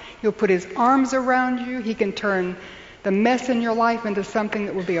right. He'll put his arms around you. He can turn the mess in your life into something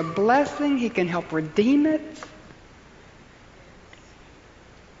that will be a blessing. He can help redeem it.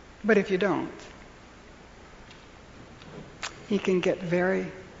 But if you don't, he can get very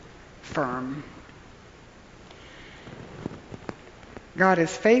firm. God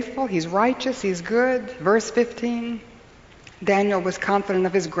is faithful. He's righteous. He's good. Verse 15, Daniel was confident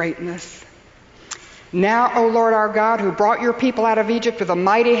of his greatness. Now, O Lord our God, who brought your people out of Egypt with a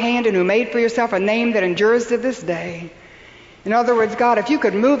mighty hand and who made for yourself a name that endures to this day. In other words, God, if you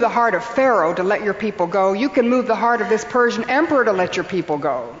could move the heart of Pharaoh to let your people go, you can move the heart of this Persian emperor to let your people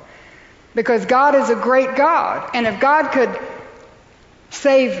go. Because God is a great God. And if God could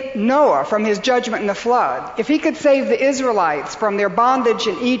save Noah from his judgment in the flood, if he could save the Israelites from their bondage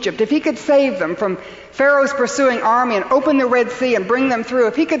in Egypt, if he could save them from Pharaoh's pursuing army and open the Red Sea and bring them through,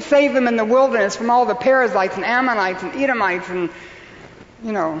 if he could save them in the wilderness from all the Perizzites and Ammonites and Edomites and,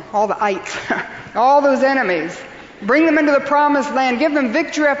 all the ites, all those enemies, bring them into the promised land, give them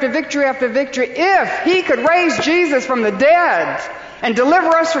victory after victory after victory, if he could raise Jesus from the dead and deliver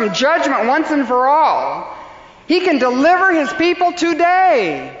us from judgment once and for all, he can deliver his people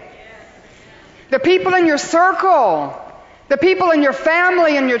today. The people in your circle, the people in your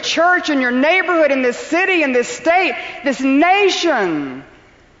family, in your church, in your neighborhood, in this city, in this state, this nation.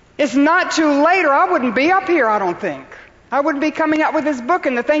 It's not too late, or I wouldn't be up here, I don't think. I wouldn't be coming out with this book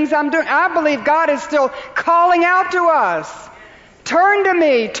and the things I'm doing. I believe God is still calling out to us. Turn to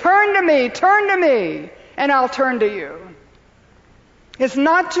me, turn to me, turn to me, and I'll turn to you. It's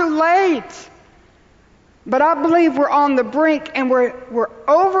not too late. But I believe we're on the brink, and we're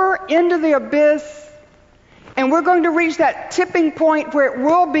over into the abyss, and we're going to reach that tipping point where it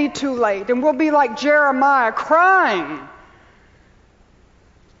will be too late, and we'll be like Jeremiah crying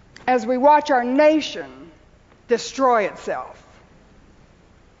as we watch our nation destroy itself.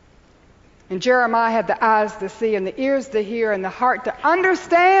 And Jeremiah had the eyes to see and the ears to hear and the heart to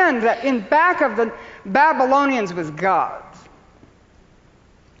understand that in back of the Babylonians was God.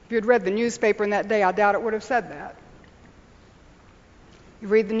 If you had read the newspaper in that day, I doubt it would have said that. You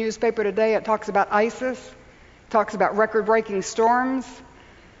read the newspaper today, it talks about ISIS, it talks about record-breaking storms,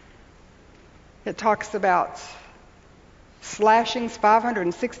 it talks about slashings,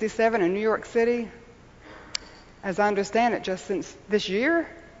 567 in New York City. As I understand it, just since this year,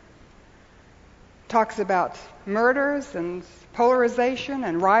 talks about murders and polarization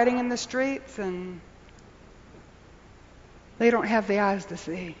and rioting in the streets, and they don't have the eyes to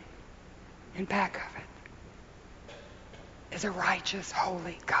see. In back of it is a righteous,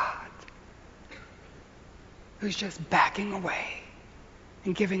 holy God who's just backing away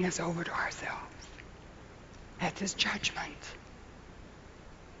and giving us over to ourselves. That's his judgment.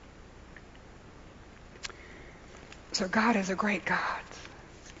 So God is a great God.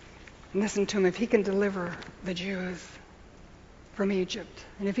 And listen to him. If he can deliver the Jews from Egypt,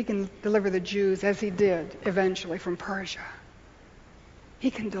 and if he can deliver the Jews, as he did eventually, from Persia,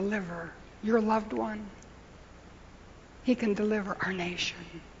 he can deliver your loved one. He can deliver our nation.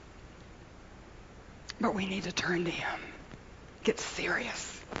 But we need to turn to him. Get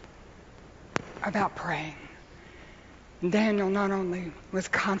serious about praying. And Daniel not only was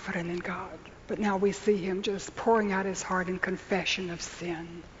confident in God, but now we see him just pouring out his heart in confession of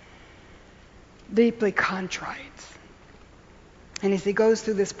sin. Deeply contrite. And as he goes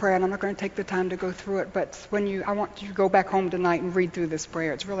through this prayer, and I'm not going to take the time to go through it, but I want you to go back home tonight and read through this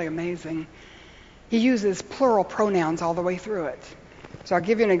prayer. It's really amazing. He uses plural pronouns all the way through it. So I'll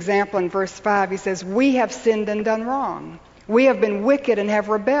give you an example in verse 5. He says, "We have sinned and done wrong. We have been wicked and have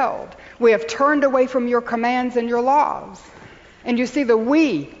rebelled. We have turned away from your commands and your laws." And you see the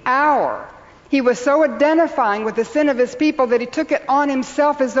we, our. He was so identifying with the sin of his people that he took it on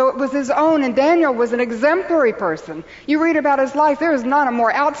himself as though it was his own. And Daniel was an exemplary person. You read about his life. There is not a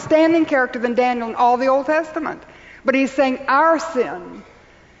more outstanding character than Daniel in all the Old Testament. But he's saying our sin,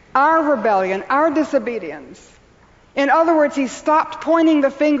 our rebellion, our disobedience. In other words, he stopped pointing the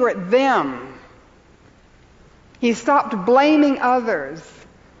finger at them. He stopped blaming others.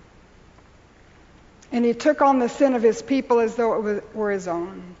 And he took on the sin of his people as though it were his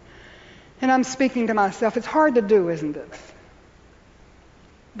own. And I'm speaking to myself. It's hard to do, isn't it?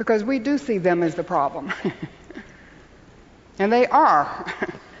 Because we do see them as the problem. And they are.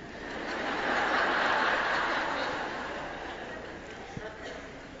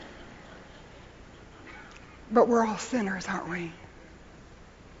 But we're all sinners, aren't we?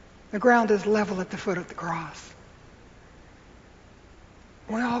 The ground is level at the foot of the cross.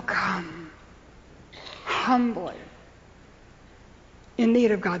 We all come humbly in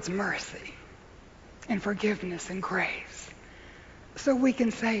need of God's mercy and forgiveness and grace, so we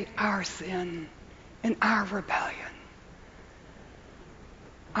can say our sin and our rebellion,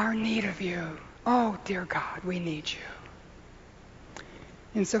 our need of you. Oh, dear God, we need you.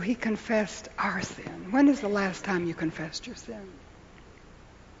 And so he confessed our sin. When is the last time you confessed your sin?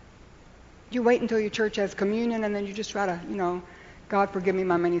 You wait until your church has communion and then you just try to, God, forgive me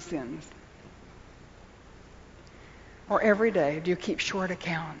my many sins. Or every day, do you keep short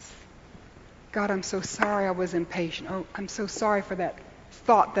accounts? God, I'm so sorry I was impatient. Oh, I'm so sorry for that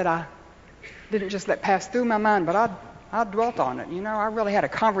thought that I didn't just let pass through my mind, but I dwelt on it. I really had a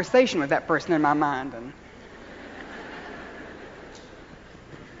conversation with that person in my mind.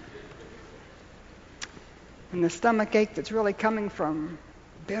 And the stomach ache that's really coming from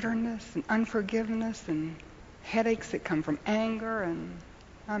bitterness and unforgiveness and headaches that come from anger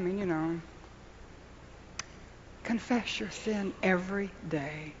and, confess your sin every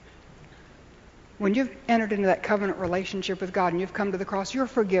day. When you've entered into that covenant relationship with God and you've come to the cross, you're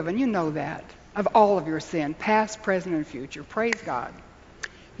forgiven. You know that, of all of your sin, past, present, and future. Praise God.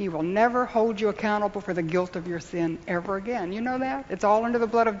 He will never hold you accountable for the guilt of your sin ever again. You know that? It's all under the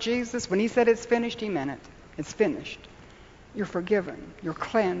blood of Jesus. When he said it's finished, he meant it. It's finished. You're forgiven. You're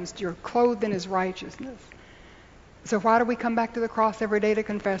cleansed. You're clothed in his righteousness. So why do we come back to the cross every day to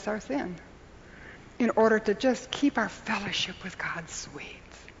confess our sin? In order to just keep our fellowship with God sweet.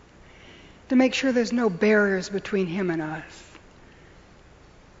 To make sure there's no barriers between him and us.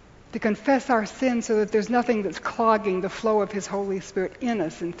 To confess our sin so that there's nothing that's clogging the flow of his Holy Spirit in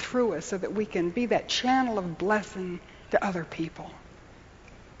us and through us, so that we can be that channel of blessing to other people.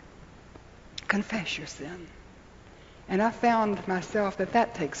 Confess your sin. And I found myself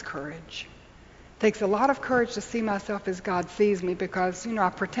that takes courage. It takes a lot of courage to see myself as God sees me, because, I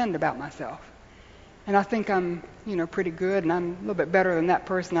pretend about myself. And I think I'm, pretty good, and I'm a little bit better than that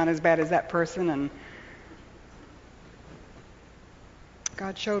person, not as bad as that person. And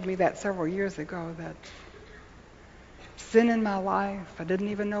God showed me that several years ago, that sin in my life I didn't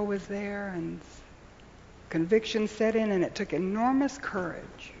even know was there, and conviction set in, and it took enormous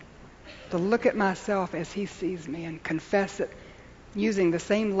courage to look at myself as he sees me and confess it using the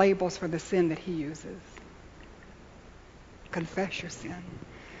same labels for the sin that he uses. Confess your sin.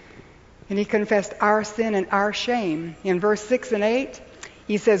 And he confessed our sin and our shame. In verse 6 and 8,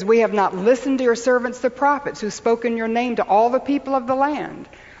 he says, "We have not listened to your servants the prophets, who spoke in your name to all the people of the land.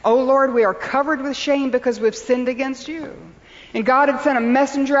 Oh Lord, we are covered with shame because we've sinned against you. And God had sent a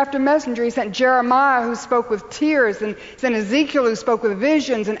messenger after messenger. He sent Jeremiah, who spoke with tears, and sent Ezekiel, who spoke with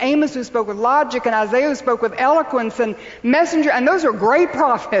visions, and Amos, who spoke with logic, and Isaiah, who spoke with eloquence, and messenger. And those were great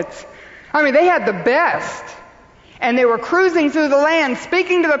prophets. I mean, they had the best. And they were cruising through the land,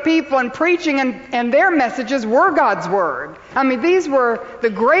 speaking to the people and preaching, and their messages were God's word. I mean, these were the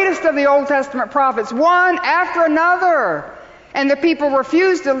greatest of the Old Testament prophets, one after another. And the people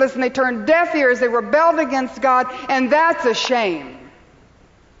refused to listen. They turned deaf ears. They rebelled against God. And that's a shame.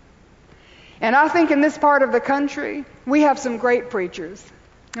 And I think in this part of the country, we have some great preachers.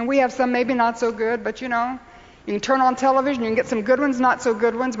 And we have some maybe not so good, but you know, you can turn on television, you can get some good ones, not so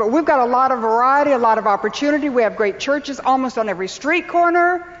good ones. But we've got a lot of variety, a lot of opportunity. We have great churches almost on every street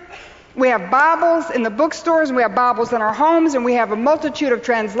corner. We have Bibles in the bookstores, and we have Bibles in our homes, and we have a multitude of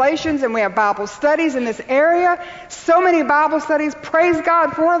translations, and we have Bible studies in this area. So many Bible studies. Praise God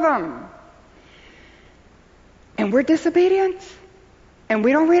for them. And we're disobedient, and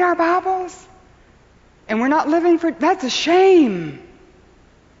we don't read our Bibles, and we're not living for... That's a shame.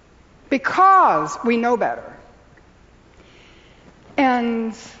 Because we know better.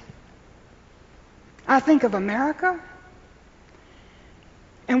 And I think of America.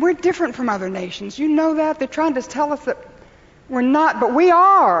 And we're different from other nations. You know that. They're trying to tell us that we're not, but we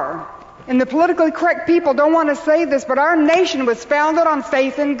are. And the politically correct people don't want to say this, but our nation was founded on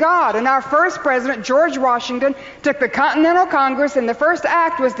faith in God. And our first president, George Washington, took the Continental Congress, and the first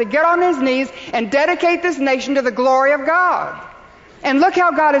act was to get on his knees and dedicate this nation to the glory of God. And look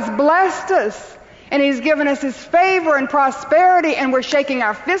how God has blessed us. And He's given us His favor and prosperity, and we're shaking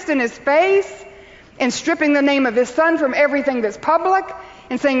our fist in His face and stripping the name of His Son from everything that's public,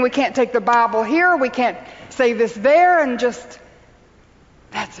 and saying we can't take the Bible here, we can't say this there, and just,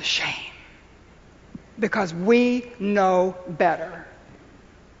 that's a shame. Because we know better.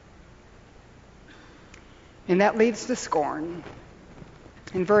 And that leads to scorn.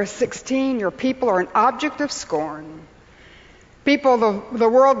 In verse 16, your people are an object of scorn. People, the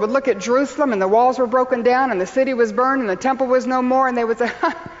world would look at Jerusalem, and the walls were broken down, and the city was burned, and the temple was no more, and they would say,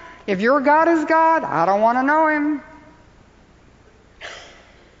 if your God is God, I don't want to know Him.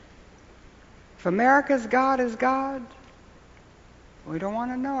 If America's God is God, we don't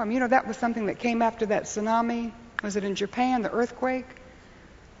want to know Him. You know, that was something that came after that tsunami. Was it in Japan, the earthquake?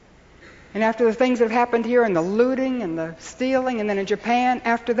 And after the things that have happened here, and the looting and the stealing, and then in Japan,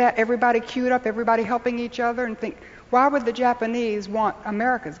 after that, everybody queued up, everybody helping each other, and think, why would the Japanese want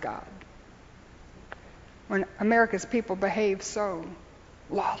America's God when America's people behave so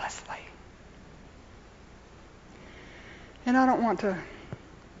lawlessly? And I don't want to...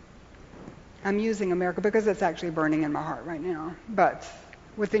 I'm using America because it's actually burning in my heart right now, but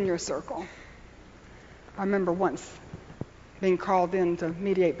within your circle. I remember once being called in to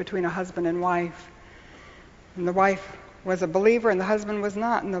mediate between a husband and wife, and the wife was a believer and the husband was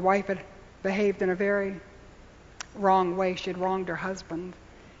not, and the wife had behaved in a very wrong way. She had wronged her husband.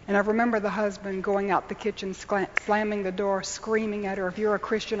 And I remember the husband going out the kitchen, slamming the door, screaming at her, if you're a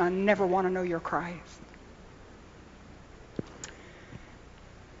Christian, I never want to know your Christ.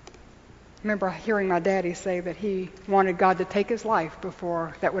 I remember hearing my daddy say that he wanted God to take his life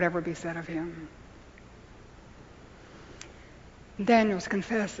before that would ever be said of him. Daniel's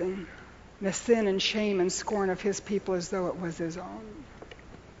confessing the sin and shame and scorn of his people as though it was his own.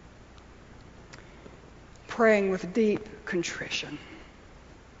 Praying with deep contrition.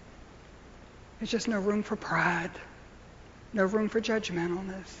 There's just no room for pride, no room for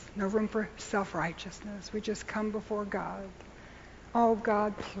judgmentalness, no room for self-righteousness. We just come before God. Oh,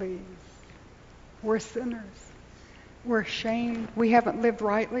 God, please. We're sinners. We're ashamed. We haven't lived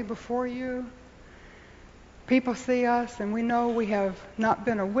rightly before you. People see us and we know we have not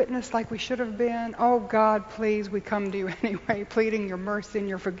been a witness like we should have been. Oh, God, please, we come to you anyway, pleading your mercy and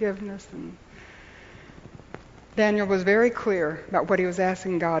your forgiveness. And Daniel was very clear about what he was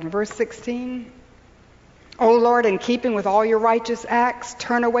asking God. In verse 16, O Lord, in keeping with all your righteous acts,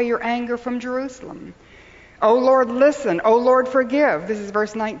 turn away your anger from Jerusalem. O Lord, listen. O Lord, forgive. This is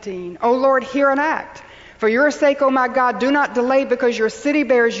verse 19. O Lord, hear and act. For your sake, O my God, do not delay, because your city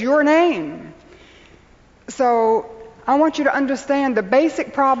bears your name. So I want you to understand the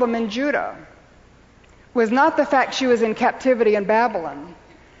basic problem in Judah was not the fact she was in captivity in Babylon.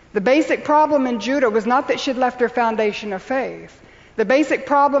 The basic problem in Judah was not that she'd left her foundation of faith. The basic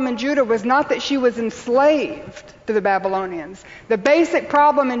problem in Judah was not that she was enslaved to the Babylonians. The basic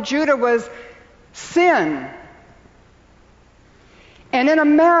problem in Judah was sin. And in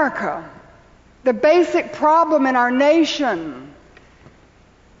America, the basic problem in our nation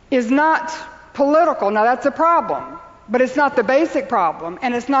is not political. Now, that's a problem. But it's not the basic problem,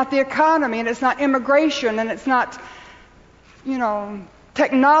 and it's not the economy, and it's not immigration, and it's not,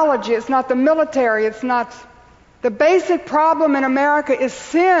 technology, it's not the military, it's not... The basic problem in America is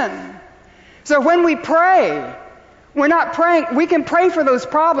sin. So when we pray, we're not praying, we can pray for those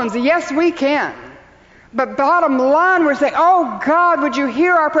problems. Yes, we can. But bottom line, we're saying, oh God, would you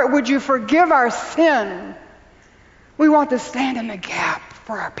hear our prayer? Would you forgive our sin? We want to stand in the gap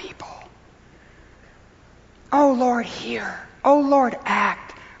for our people. Oh Lord, hear. Oh Lord,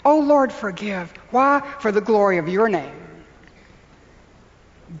 act. Oh Lord, forgive. Why? For the glory of your name.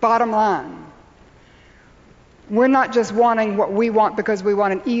 Bottom line. We're not just wanting what we want because we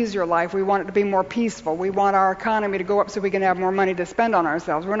want an easier life. We want it to be more peaceful. We want our economy to go up so we can have more money to spend on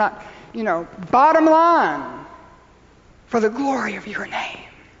ourselves. We're not, bottom line, for the glory of your name.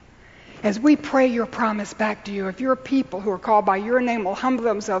 As we pray your promise back to you, if your people who are called by your name will humble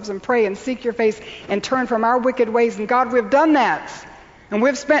themselves and pray and seek your face and turn from our wicked ways, and God, we've done that. And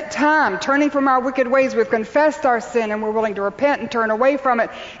we've spent time turning from our wicked ways. We've confessed our sin, and we're willing to repent and turn away from it.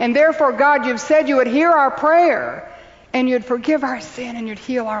 And therefore, God, you've said you would hear our prayer, and you'd forgive our sin, and you'd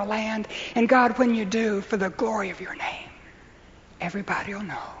heal our land. And God, when you do, for the glory of your name, everybody will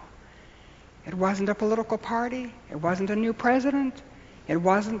know. It wasn't a political party. It wasn't a new president. It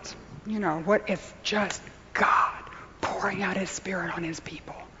wasn't, it's just God pouring out his Spirit on his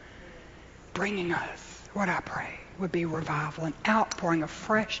people, bringing us, what I pray, would be revival, an outpouring of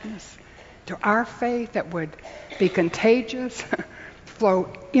freshness to our faith that would be contagious,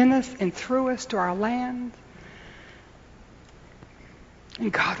 flow in us and through us to our land.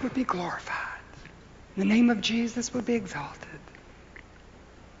 And God would be glorified. The name of Jesus would be exalted.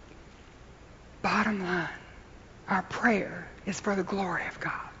 Bottom line, our prayer is for the glory of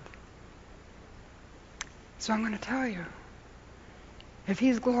God. So I'm going to tell you, if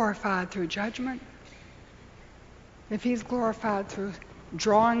he's glorified through judgment, if he's glorified through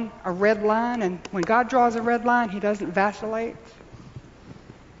drawing a red line, and when God draws a red line, he doesn't vacillate.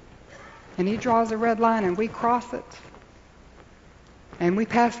 And he draws a red line and we cross it, and we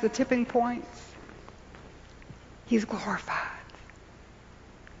pass the tipping points, he's glorified,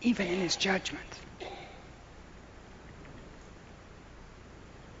 even in his judgment.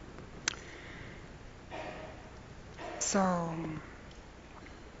 So,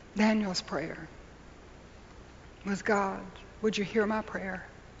 Daniel's prayer was, God, would you hear my prayer?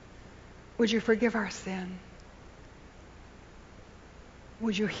 Would you forgive our sin?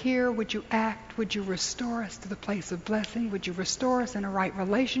 Would you hear? Would you act? Would you restore us to the place of blessing? Would you restore us in a right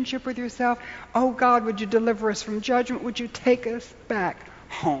relationship with yourself? Oh God, would you deliver us from judgment? Would you take us back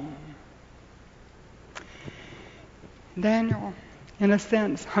home? Daniel, in a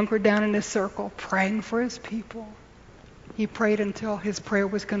sense, hunkered down in his circle, praying for his people. He prayed until his prayer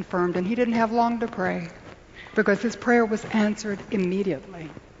was confirmed, and he didn't have long to pray, because his prayer was answered immediately.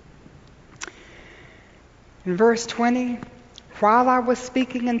 In verse 20, while I was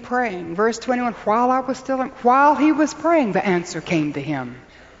speaking and praying. Verse 21, while he was praying, the answer came to him.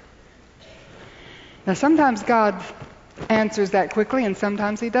 Now sometimes God answers that quickly, and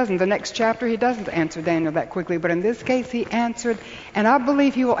sometimes he doesn't. The next chapter he doesn't answer Daniel that quickly, but in this case he answered, and I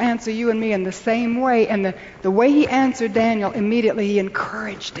believe he will answer you and me in the same way. And the way he answered Daniel, immediately he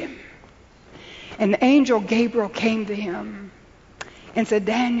encouraged him. And the angel Gabriel came to him and said,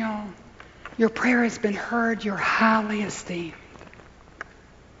 Daniel, your prayer has been heard. You're highly esteemed.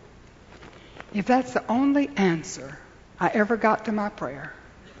 If that's the only answer I ever got to my prayer,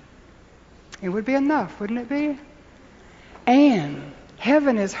 it would be enough, wouldn't it be? And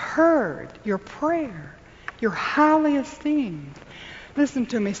heaven has heard your prayer. You're highly esteemed. Listen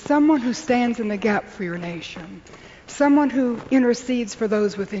to me. Someone who stands in the gap for your nation, someone who intercedes for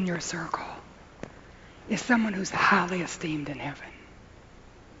those within your circle, is someone who's highly esteemed in heaven.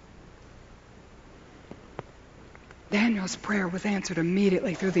 Daniel's prayer was answered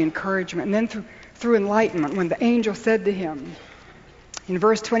immediately through the encouragement, and then through enlightenment when the angel said to him, in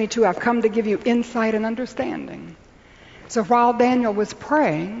verse 22, I've come to give you insight and understanding. So while Daniel was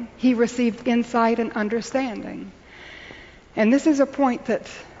praying, he received insight and understanding. And this is a point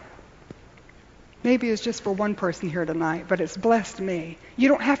that maybe is just for one person here tonight, but it's blessed me. You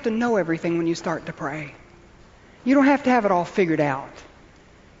don't have to know everything when you start to pray. You don't have to have it all figured out.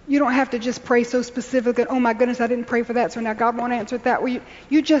 You don't have to just pray so specific that, oh my goodness, I didn't pray for that, so now God won't answer it that way.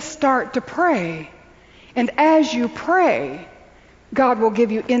 You just start to pray. And as you pray, God will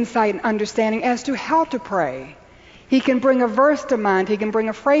give you insight and understanding as to how to pray. He can bring a verse to mind. He can bring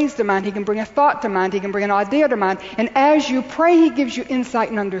a phrase to mind. He can bring a thought to mind. He can bring an idea to mind. And as you pray, he gives you insight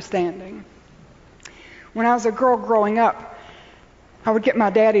and understanding. When I was a girl growing up, I would get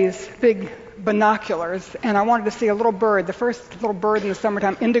my daddy's big binoculars, and I wanted to see a little bird, the first little bird in the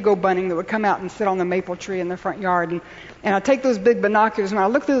summertime, indigo bunting, that would come out and sit on the maple tree in the front yard. And I'd take those big binoculars, and when I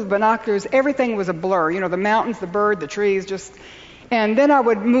looked through the binoculars, everything was a blur. The mountains, the bird, the trees, and then I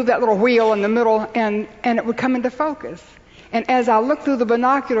would move that little wheel in the middle, and it would come into focus. And as I looked through the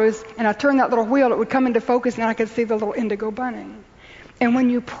binoculars and I turned that little wheel, it would come into focus, and I could see the little indigo bunting. And when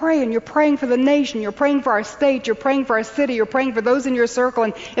you pray, and you're praying for the nation, you're praying for our state, you're praying for our city, you're praying for those in your circle,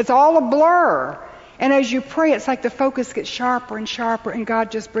 and it's all a blur. And as you pray, it's like the focus gets sharper and sharper, and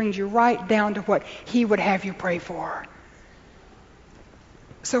God just brings you right down to what He would have you pray for.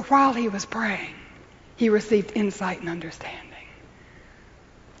 So while he was praying, he received insight and understanding.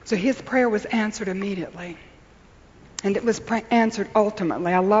 So his prayer was answered immediately. And it was answered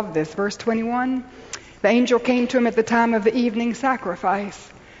ultimately. I love this. Verse 21, the angel came to him at the time of the evening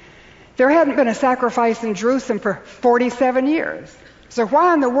sacrifice. There hadn't been a sacrifice in Jerusalem for 47 years. So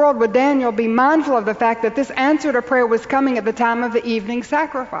why in the world would Daniel be mindful of the fact that this answer to prayer was coming at the time of the evening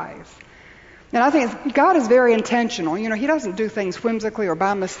sacrifice? And I think God is very intentional. He doesn't do things whimsically or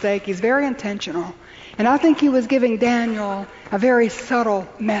by mistake. He's very intentional. And I think he was giving Daniel a very subtle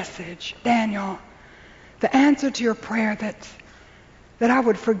message. Daniel, the answer to your prayer that I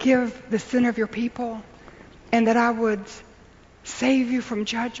would forgive the sin of your people and that I would save you from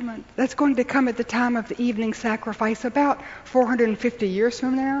judgment, that's going to come at the time of the evening sacrifice, about 450 years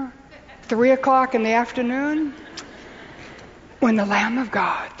from now, 3 o'clock in the afternoon, when the Lamb of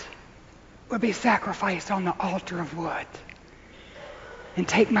God will be sacrificed on the altar of wood and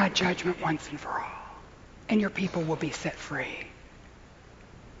take my judgment once and for all, and your people will be set free.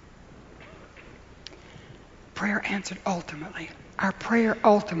 Prayer answered ultimately. Our prayer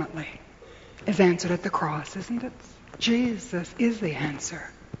ultimately is answered at the cross, isn't it? Jesus is the answer.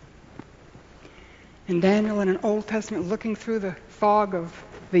 And Daniel, in an Old Testament, looking through the fog of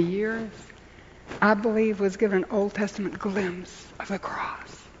the years, I believe was given an Old Testament glimpse of the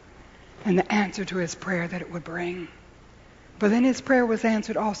cross and the answer to his prayer that it would bring. But then his prayer was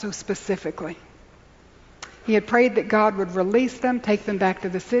answered also specifically. He had prayed that God would release them, take them back to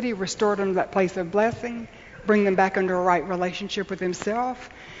the city, restore them to that place of blessing, bring them back into a right relationship with himself.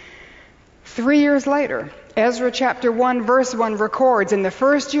 3 years later, Ezra chapter 1 verse 1 records, in the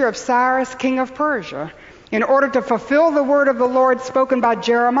first year of Cyrus, king of Persia, in order to fulfill the word of the Lord spoken by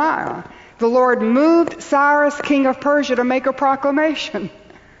Jeremiah, the Lord moved Cyrus, king of Persia, to make a proclamation.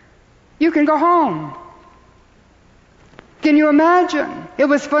 You can go home. Can you imagine? It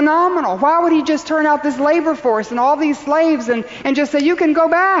was phenomenal. Why would he just turn out this labor force and all these slaves and just say, you can go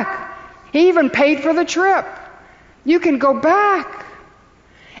back? He even paid for the trip. You can go back.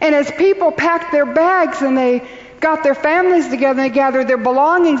 And as people packed their bags and they got their families together and they gathered their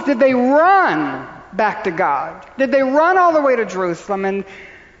belongings, did they run back to God? Did they run all the way to Jerusalem and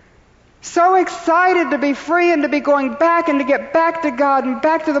so excited to be free and to be going back and to get back to God and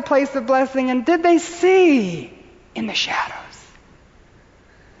back to the place of blessing? And did they see in the shadows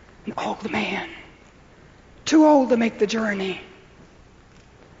an old man, too old to make the journey?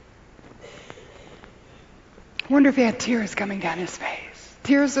 I wonder if he had tears coming down his face.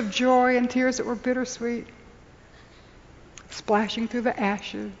 Tears of joy and tears that were bittersweet. Splashing through the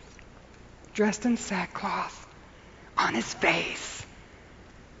ashes, dressed in sackcloth, on his face,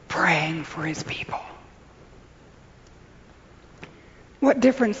 praying for his people. What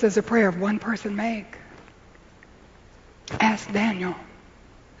difference does a prayer of one person make? Ask Daniel.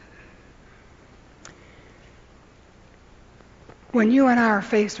 When you and I are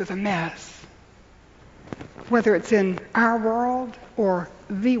faced with a mess, whether it's in our world or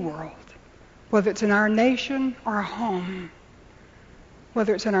the world, whether it's in our nation or our home,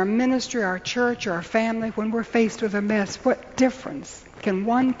 whether it's in our ministry, our church, or our family, when we're faced with a mess, what difference can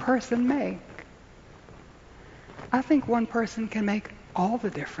one person make? I think one person can make all the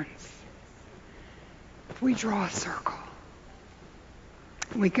difference. If we draw a circle,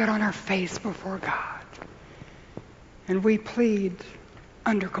 we get on our face before God, and we plead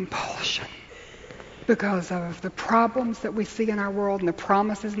under compulsion because of the problems that we see in our world and the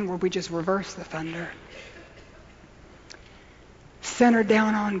promises, and where we just reverse the thunder. Centered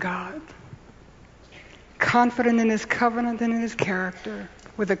down on God, confident in his covenant and in his character,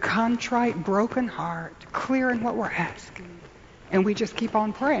 with a contrite, broken heart, clear in what we're asking. And we just keep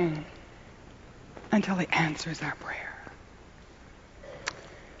on praying until he answers our prayer.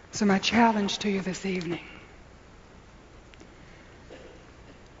 So my challenge to you this evening,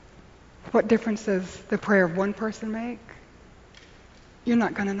 what difference does the prayer of one person make? You're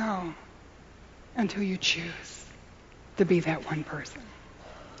not going to know until you choose to be that one person.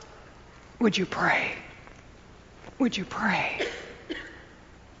 Would you pray? Would you pray?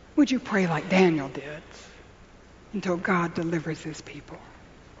 Would you pray like Daniel did until God delivers his people,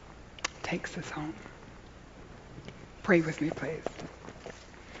 takes us home? Pray with me, please.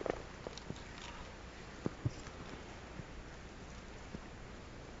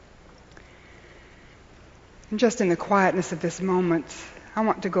 And just in the quietness of this moment, I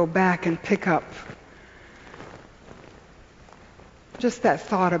want to go back and pick up just that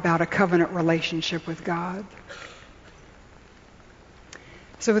thought about a covenant relationship with God.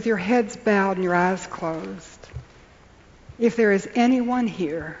 So with your heads bowed and your eyes closed, if there is anyone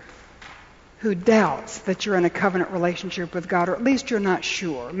here who doubts that you're in a covenant relationship with God, or at least you're not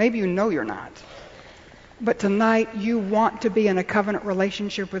sure, maybe you know you're not, but tonight you want to be in a covenant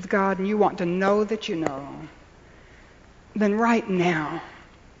relationship with God and you want to know that you know, then right now,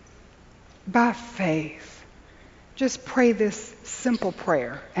 by faith, just pray this simple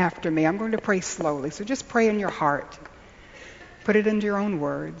prayer after me. I'm going to pray slowly, so just pray in your heart. Put it into your own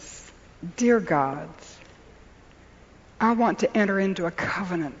words. Dear God, I want to enter into a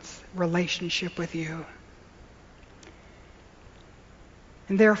covenant relationship with you.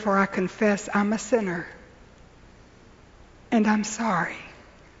 And therefore I confess I'm a sinner. And I'm sorry.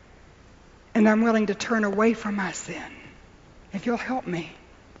 And I'm willing to turn away from my sin, if you'll help me.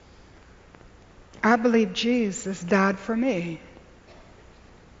 I believe Jesus died for me.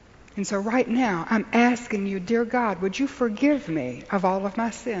 And so right now, I'm asking you, dear God, would you forgive me of all of my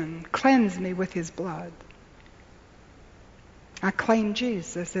sin? Cleanse me with his blood. I claim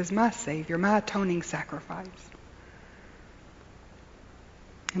Jesus as my Savior, my atoning sacrifice.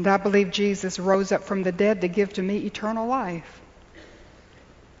 And I believe Jesus rose up from the dead to give to me eternal life.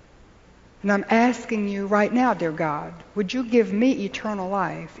 And I'm asking you right now, dear God, would you give me eternal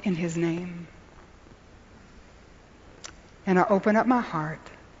life in his name? And I open up my heart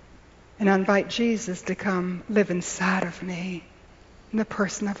and I invite Jesus to come live inside of me in the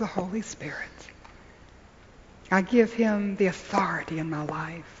person of the Holy Spirit. I give him the authority in my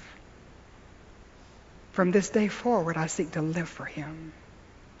life. From this day forward, I seek to live for him.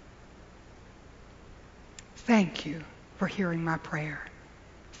 Thank you for hearing my prayer.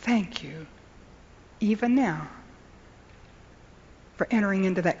 Thank you, even now, for entering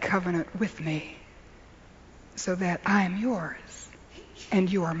into that covenant with me so that I am yours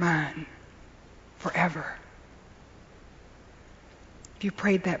and you are mine forever. If you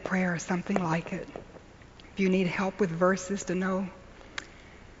prayed that prayer or something like it, if you need help with verses to know,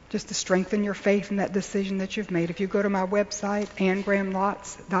 just to strengthen your faith in that decision that you've made, if you go to my website,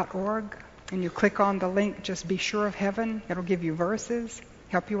 anngrahamlotz.org, and you click on the link, Just Be Sure of Heaven, it'll give you verses,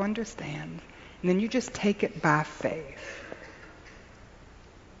 help you understand. And then you just take it by faith.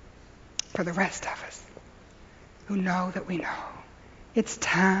 For the rest of us who know that we know, it's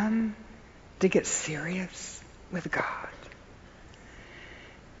time to get serious with God.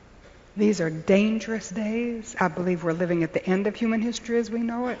 These are dangerous days. I believe we're living at the end of human history as we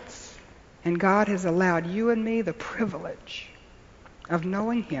know it. And God has allowed you and me the privilege of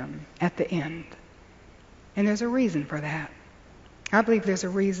knowing him at the end. And there's a reason for that. I believe there's a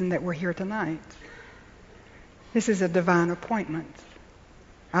reason that we're here tonight. This is a divine appointment.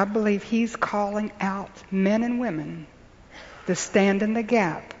 I believe he's calling out men and women to stand in the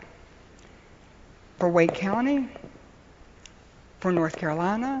gap for Wake County, for North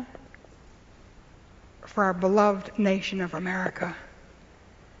Carolina, for our beloved nation of America.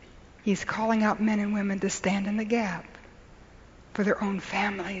 He's calling out men and women to stand in the gap for their own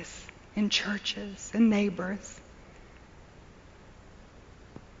families and churches and neighbors.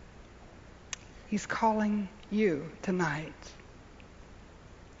 He's calling you tonight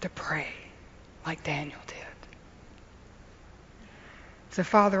to pray like Daniel did. So,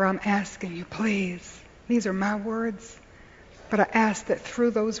 Father, I'm asking you, please, these are my words, but I ask that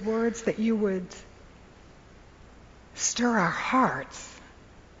through those words that you would stir our hearts.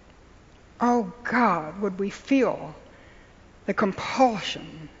 Oh, God, would we feel the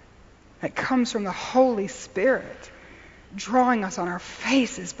compulsion that comes from the Holy Spirit drawing us on our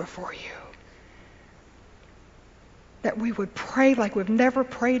faces before you. That we would pray like we've never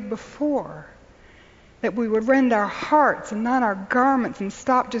prayed before. That we would rend our hearts and not our garments and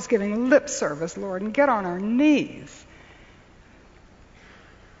stop just giving lip service, Lord, and get on our knees.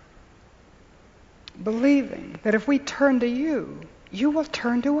 Believing that if we turn to you, you will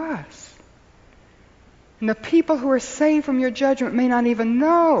turn to us. And the people who are saved from your judgment may not even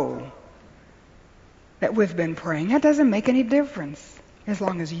know that we've been praying. That doesn't make any difference as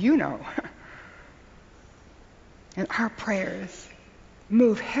long as you know. And our prayers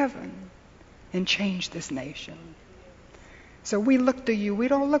move heaven and change this nation. So we look to you. We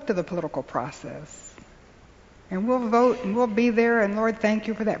don't look to the political process. And we'll vote and we'll be there, and Lord, thank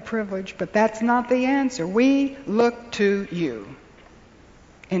you for that privilege. But that's not the answer. We look to you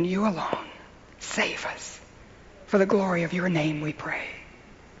and you alone. Save us. For the glory of your name we pray.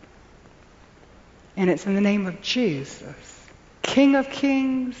 And it's in the name of Jesus, King of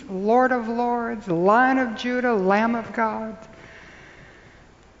kings, Lord of lords, Lion of Judah, Lamb of God,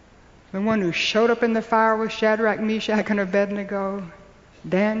 the one who showed up in the fire with Shadrach, Meshach, and Abednego,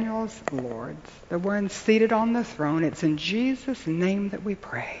 Daniel's Lord, the one seated on the throne. It's in Jesus' name that we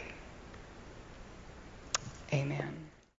pray. Amen.